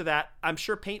addition to that, I'm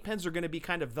sure paint pens are going to be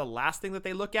kind of the last thing that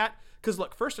they look at. Because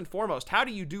look, first and foremost, how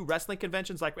do you do wrestling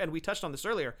conventions like, and we touched on this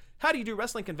earlier, how do you do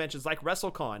wrestling conventions like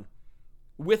WrestleCon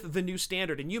with the new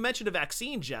standard? And you mentioned a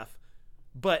vaccine, Jeff,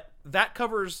 but that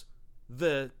covers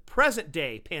the present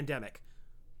day pandemic.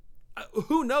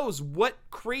 Who knows what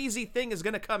crazy thing is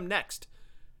going to come next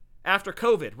after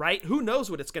COVID, right? Who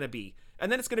knows what it's going to be? And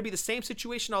then it's going to be the same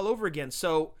situation all over again.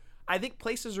 So I think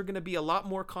places are going to be a lot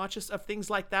more conscious of things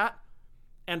like that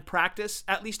and practice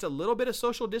at least a little bit of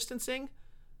social distancing.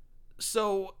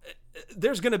 So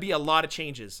there's going to be a lot of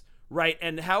changes, right?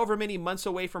 And however many months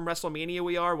away from WrestleMania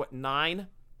we are, what, 9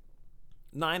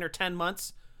 or 10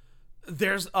 months?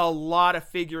 There's a lot of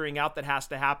figuring out that has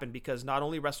to happen, because not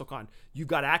only WrestleCon, you've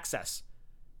got Access,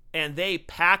 and they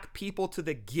pack people to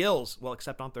the gills. Well,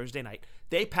 except on Thursday night.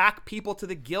 They pack people to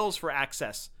the gills for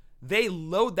Access. They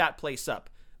load that place up.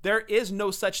 There is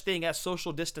no such thing as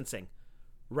social distancing,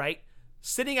 right?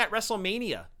 Sitting at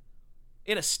WrestleMania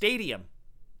in a stadium,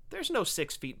 there's no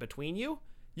 6 feet between you.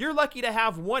 You're lucky to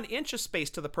have 1 inch of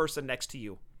space to the person next to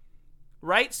you,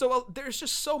 right? So there's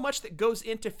just so much that goes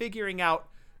into figuring out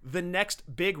the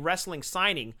next big wrestling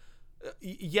signing.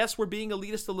 Yes, we're being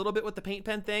elitist a little bit with the paint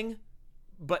pen thing,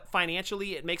 but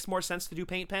financially it makes more sense to do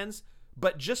paint pens.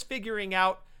 But just figuring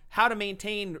out how to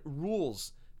maintain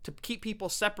rules to keep people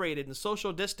separated and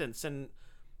social distance, and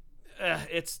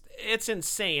it's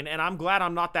insane. And I'm glad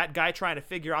I'm not that guy trying to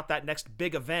figure out that next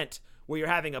big event where you're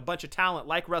having a bunch of talent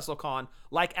like WrestleCon,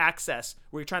 like Access,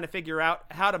 where you're trying to figure out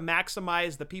how to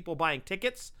maximize the people buying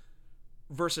tickets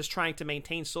versus trying to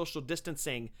maintain social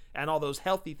distancing and all those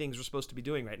healthy things we're supposed to be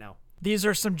doing right now. These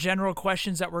are some general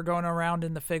questions that were going around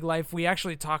in the Fig Life. We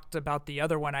actually talked about the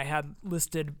other one I had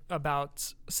listed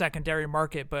about secondary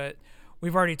market, but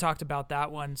we've already talked about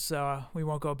that one, so we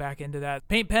won't go back into that.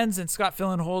 Paint pens and Scott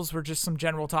filling holes were just some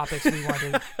general topics we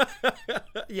wanted.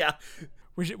 Yeah.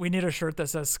 We need a shirt that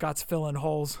says Scott's filling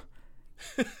holes.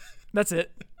 That's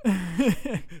it.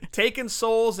 Taking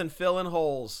souls and filling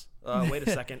holes. Wait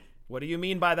a second. What do you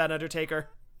mean by that, Undertaker?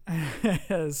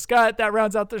 Scott, that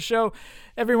rounds out the show.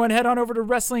 Everyone head on over to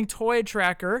Wrestling Toy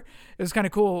Tracker. It was kind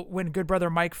of cool when Good Brother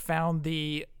Mike found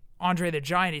the Andre the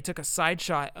Giant. He took a side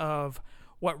shot of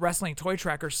what Wrestling Toy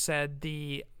Tracker said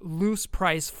the loose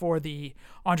price for the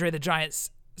Andre the Giant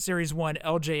Series 1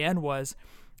 LJN was,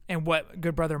 and what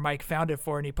Good Brother Mike found it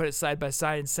for, and he put it side by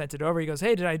side and sent it over. He goes,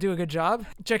 hey, did I do a good job?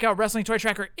 Check out Wrestling Toy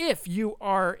Tracker if you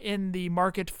are in the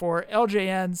market for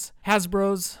LJNs,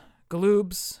 Hasbros,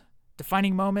 Galoobs,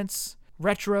 Defining Moments,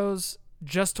 Retros,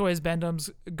 Just Toys Bendums.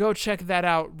 Go check that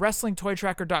out.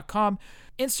 WrestlingToyTracker.com,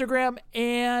 Instagram,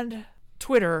 and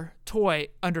Twitter,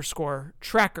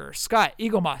 toy_tracker. Scott,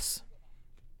 Eagle Moss.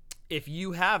 If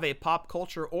you have a pop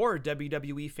culture or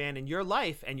WWE fan in your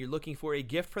life and you're looking for a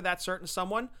gift for that certain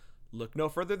someone, look no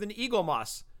further than Eagle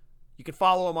Moss. You can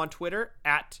follow him on Twitter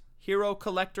at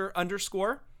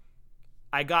HeroCollector_.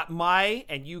 I got my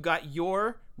and you got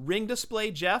your ring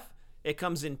display, Jeff. It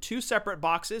comes in 2 separate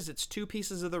boxes. It's 2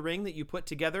 pieces of the ring that you put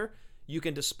together. You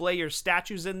can display your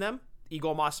statues in them.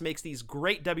 Eagle Moss makes these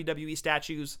great WWE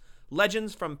statues,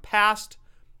 legends from past,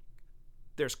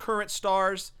 There's current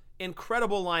stars,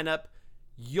 incredible lineup.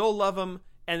 You'll love them.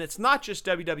 And it's not just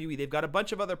WWE. They've got a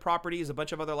bunch of other properties, a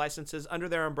bunch of other licenses under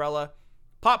their umbrella.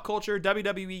 Pop culture,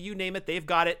 WWE, you name it, they've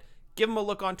got it. Give them a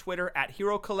look on Twitter at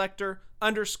HeroCollector_.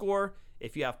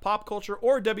 If you have pop culture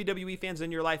or WWE fans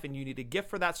in your life and you need a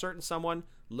gift for that certain someone,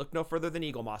 look no further than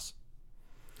Eagle Moss.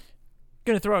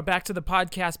 Going to throw it back to the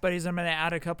podcast buddies. I'm going to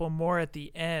add a couple more at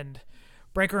the end.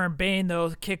 Breaker and Bane,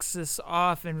 though, kicks this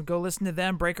off, and go listen to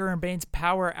them. Breaker and Bane's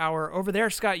Power Hour. Over there,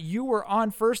 Scott, you were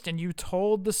on first, and you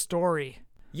told the story.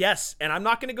 Yes, and I'm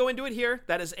not going to go into it here.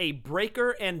 That is a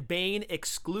Breaker and Bane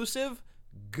exclusive.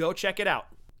 Go check it out.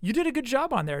 You did a good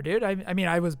job on there, dude. I mean,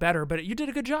 I was better, but you did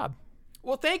a good job.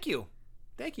 Well, thank you.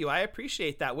 Thank you. I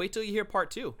appreciate that. Wait till you hear part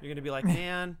 2. You're going to be like,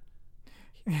 man,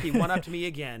 he won up to me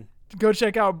again. Go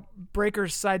check out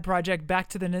Breaker's side project, Back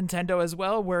to the Nintendo, as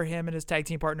well, where him and his tag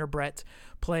team partner, Brett,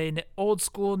 play old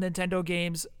school Nintendo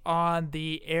games on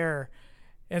the air.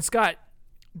 And Scott,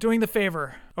 doing the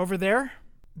favor, over there,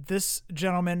 this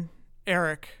gentleman,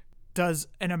 Eric, does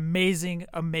an amazing,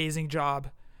 amazing job.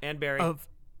 And Barry. Of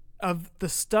the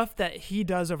stuff that he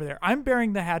does over there. I'm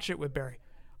bearing the hatchet with Barry.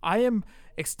 I am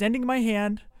extending my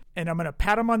hand, and I'm going to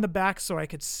pat him on the back so I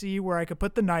could see where I could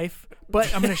put the knife.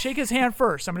 But I'm going to shake his hand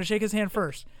first.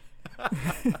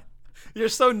 You're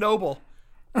so noble.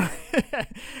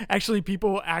 Actually,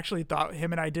 people actually thought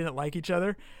him and I didn't like each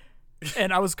other.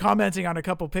 And I was commenting on a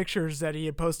couple pictures that he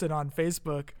had posted on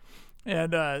Facebook.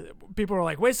 And people were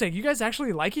like, wait a second, you guys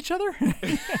actually like each other?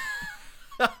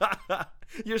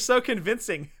 You're so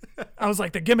convincing. I was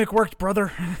like, the gimmick worked,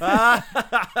 brother.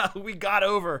 We got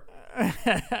over.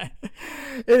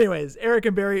 Anyways, Eric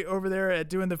and Barry over there at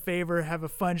Doing the Favor have a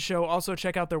fun show. Also,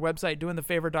 check out their website,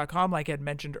 doingthefavor.com. Like I had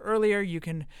mentioned earlier, you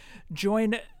can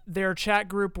join their chat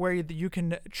group where you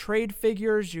can trade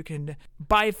figures, you can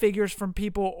buy figures from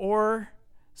people, or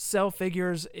sell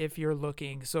figures if you're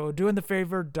looking. So,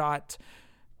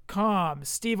 doingthefavor.com.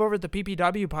 Steve over at the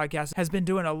PPW podcast has been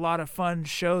doing a lot of fun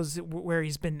shows where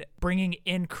he's been bringing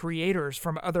in creators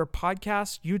from other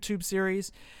podcasts, YouTube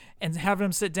series, and having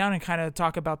them sit down and kind of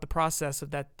talk about the process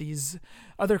of that these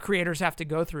other creators have to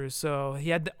go through. So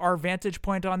he had our Vantage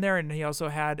Point on there, and he also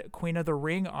had Queen of the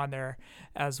Ring on there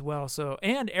as well. So,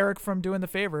 and Eric from Doing the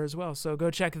Favor as well. So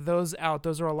go check those out.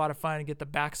 Those are a lot of fun, and get the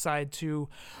backside to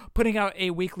putting out a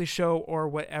weekly show or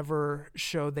whatever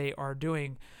show they are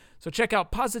doing. So check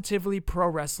out Positively Pro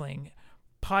Wrestling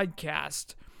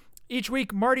podcast. Each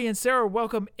week, Marty and Sarah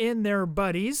welcome in their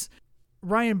buddies.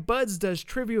 Ryan Buds does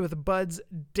Trivia with Buds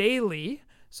daily,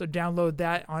 so download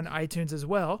that on iTunes as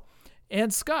well.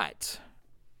 And Scott,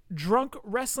 Drunk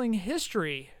Wrestling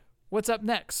History. What's up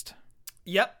next?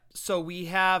 Yep, so we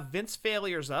have Vince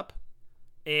Failures up.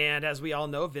 And as we all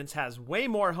know, Vince has way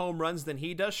more home runs than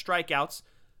he does strikeouts.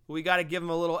 We got to give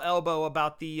him a little elbow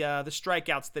about the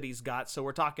strikeouts that he's got. So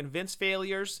we're talking Vince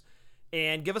Failures.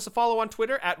 And give us a follow on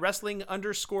Twitter at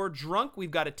wrestling_drunk.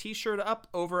 We've got a t-shirt up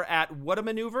over at What a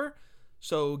Maneuver.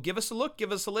 So give us a look,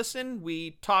 give us a listen.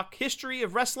 We talk history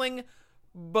of wrestling,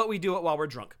 but we do it while we're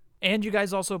drunk. And you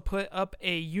guys also put up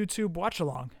a YouTube watch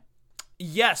along.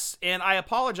 Yes, and I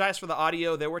apologize for the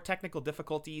audio. There were technical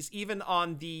difficulties. Even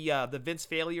on the Vince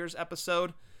Failures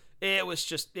episode, it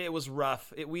was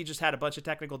rough. We just had a bunch of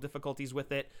technical difficulties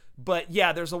with it. But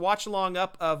yeah, there's a watch along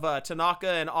up of Tanaka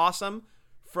and Awesome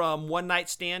from One Night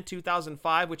Stand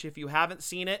 2005, which if you haven't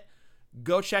seen it,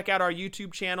 go check out our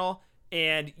YouTube channel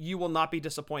and you will not be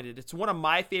disappointed. It's one of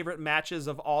my favorite matches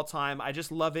of all time. I just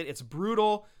love it. It's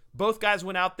brutal. Both guys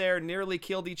went out there, nearly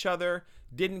killed each other,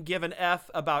 didn't give an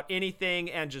F about anything,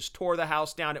 and just tore the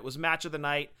house down. It was match of the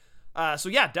night. So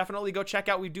yeah, definitely go check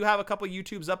out. We do have a couple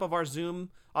YouTubes up of our Zoom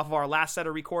off of our last set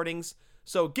of recordings.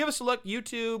 So give us a look,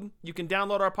 YouTube. You can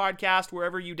download our podcast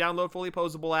wherever you download Fully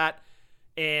Poseable at.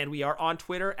 And we are on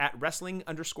Twitter at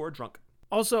wrestling_drunk.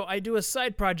 Also, I do a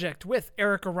side project with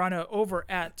Eric Arana over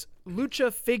at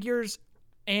Lucha Figures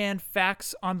and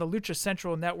Facts on the Lucha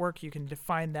Central Network. You can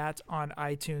find that on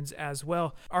iTunes as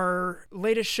well. Our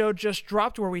latest show just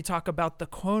dropped where we talk about the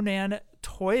Conan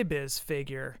Toy Biz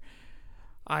figure.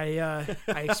 I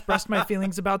expressed my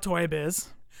feelings about Toy Biz.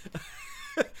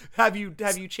 Have you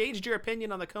changed your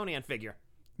opinion on the Conan figure?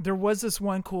 There was this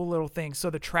one cool little thing. So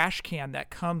the trash can that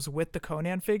comes with the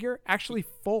Conan figure actually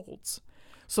folds.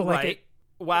 So like right.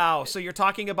 Wow. So you're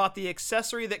talking about the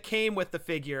accessory that came with the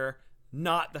figure,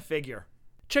 not the figure.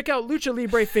 Check out Lucha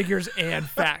Libre Figures and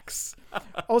Facts.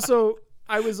 Also,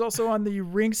 I was also on the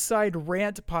Ringside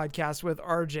Rant podcast with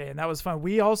RJ, and that was fun.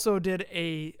 We also did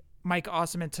a Mike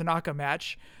Awesome and Tanaka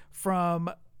match from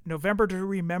November to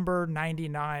Remember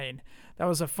 99. That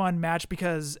was a fun match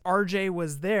because RJ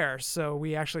was there, so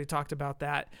we actually talked about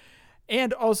that.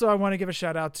 And also, I want to give a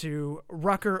shout out to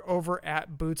Rucker over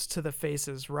at Boots to the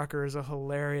Faces. Rucker is a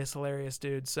hilarious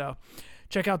dude. So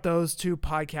check out those two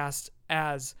podcasts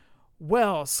as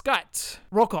well. Scott,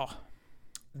 roll call.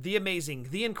 The amazing,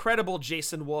 the incredible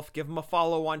Jason Wolf. Give him a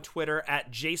follow on Twitter at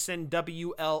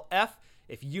JasonWLF.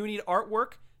 If you need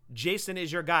artwork, Jason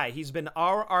is your guy. He's been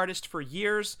our artist for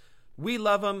years. We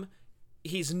love him.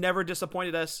 He's never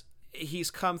disappointed us. He's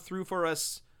come through for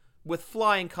us with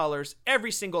flying colors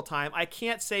every single time. I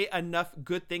can't say enough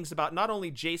good things about not only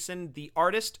Jason, the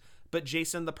artist, but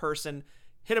Jason, the person.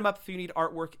 Hit him up if you need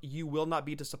artwork. You will not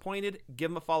be disappointed. Give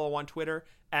him a follow on Twitter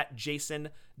at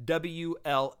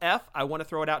JasonWLF. I want to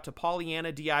throw it out to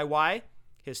Pollyanna DIY.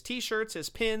 His t-shirts,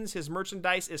 his pins, his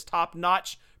merchandise is top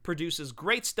notch, produces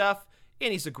great stuff,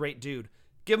 and he's a great dude.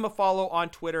 Give him a follow on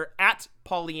Twitter at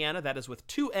Pollyanna. That is with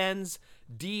 2 N's,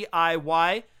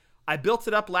 DIY. I built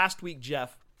it up last week,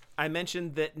 Jeff. I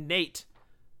mentioned that Nate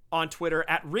on Twitter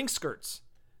at Ringskirts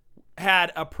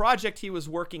had a project he was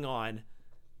working on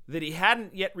that he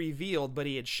hadn't yet revealed, but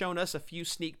he had shown us a few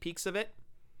sneak peeks of it.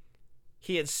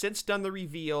 He had since done the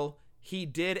reveal. He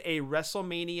did a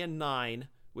WrestleMania 9,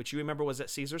 which you remember was at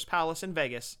Caesar's Palace in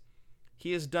Vegas.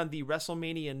 He has done the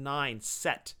WrestleMania 9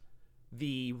 set.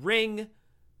 The ring,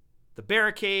 the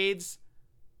barricades,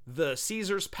 the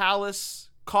Caesar's Palace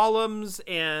columns,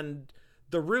 and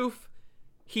the roof.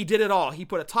 He did it all. He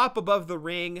put a top above the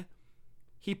ring.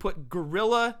 He put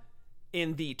Gorilla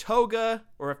in the toga,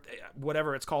 or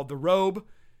whatever it's called, the robe.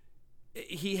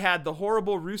 He had the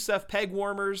horrible Rusev peg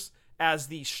warmers as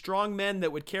the strong men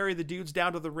that would carry the dudes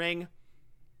down to the ring.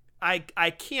 I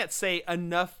can't say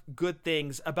enough good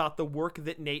things about the work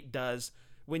that Nate does.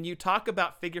 When you talk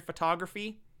about figure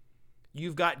photography,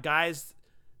 you've got guys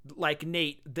like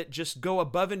Nate that just go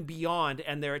above and beyond,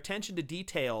 and their attention to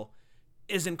detail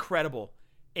is incredible.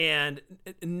 And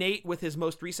Nate, with his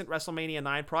most recent WrestleMania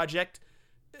 9 project,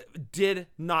 did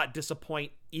not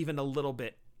disappoint even a little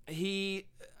bit.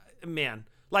 Man,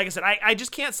 like I said, I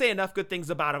just can't say enough good things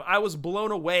about him. I was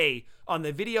blown away on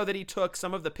the video that he took,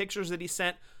 some of the pictures that he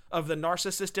sent of the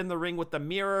narcissist in the ring with the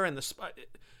mirror and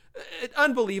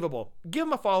unbelievable. Give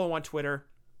him a follow on Twitter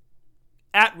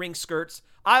at Ringskirts.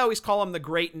 I always call him the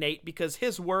Great Nate because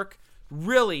his work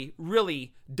really,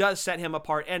 really does set him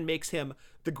apart and makes him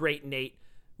the Great Nate.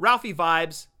 Ralphie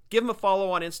Vibes, give him a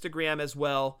follow on Instagram as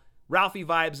well. Ralphie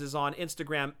Vibes is on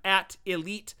Instagram at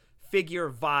Elite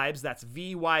Figure Vibes. That's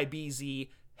VYBZ.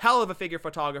 Hell of a figure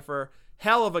photographer.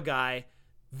 Hell of a guy.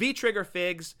 V-Trigger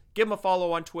Figs. Give him a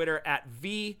follow on Twitter at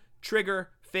V-Trigger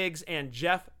Figs. And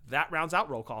Jeff, that rounds out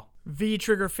roll call.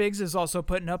 V-Trigger Figs is also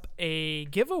putting up a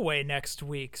giveaway next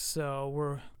week, so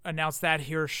we'll announce that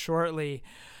here shortly.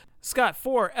 Scott,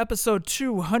 for episode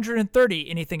 230,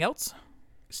 anything else?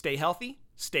 Stay healthy.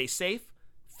 Stay safe.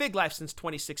 Fig life since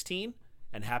 2016.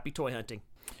 And happy toy hunting.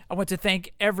 I want to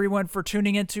thank everyone for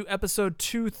tuning in to episode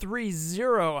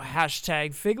 230,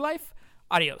 hashtag Fig Life.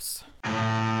 Adios.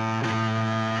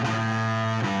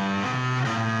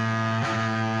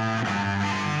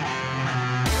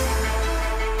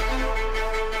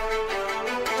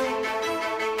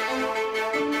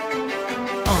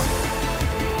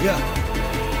 Yeah.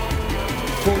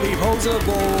 Fully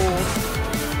poseable.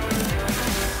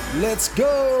 Let's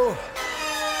go.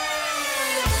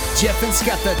 Jeff and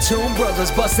Scott, the Toon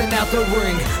Brothers, busting out the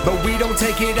ring, but we don't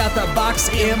take it out the box.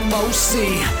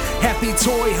 MOC. Happy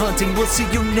toy hunting. We'll see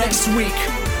you next week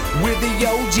with the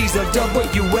OGs of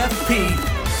WFP.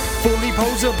 Fully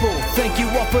poseable. Thank you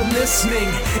all for listening.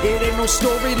 It ain't no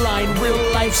storyline, real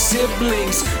life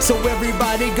siblings. So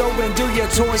everybody go and do your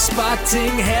toy spotting.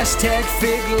 Hashtag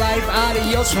Fig Life.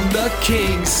 Adios from the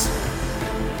Kings.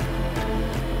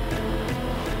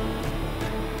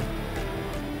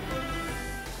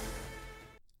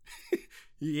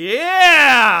 Yeah!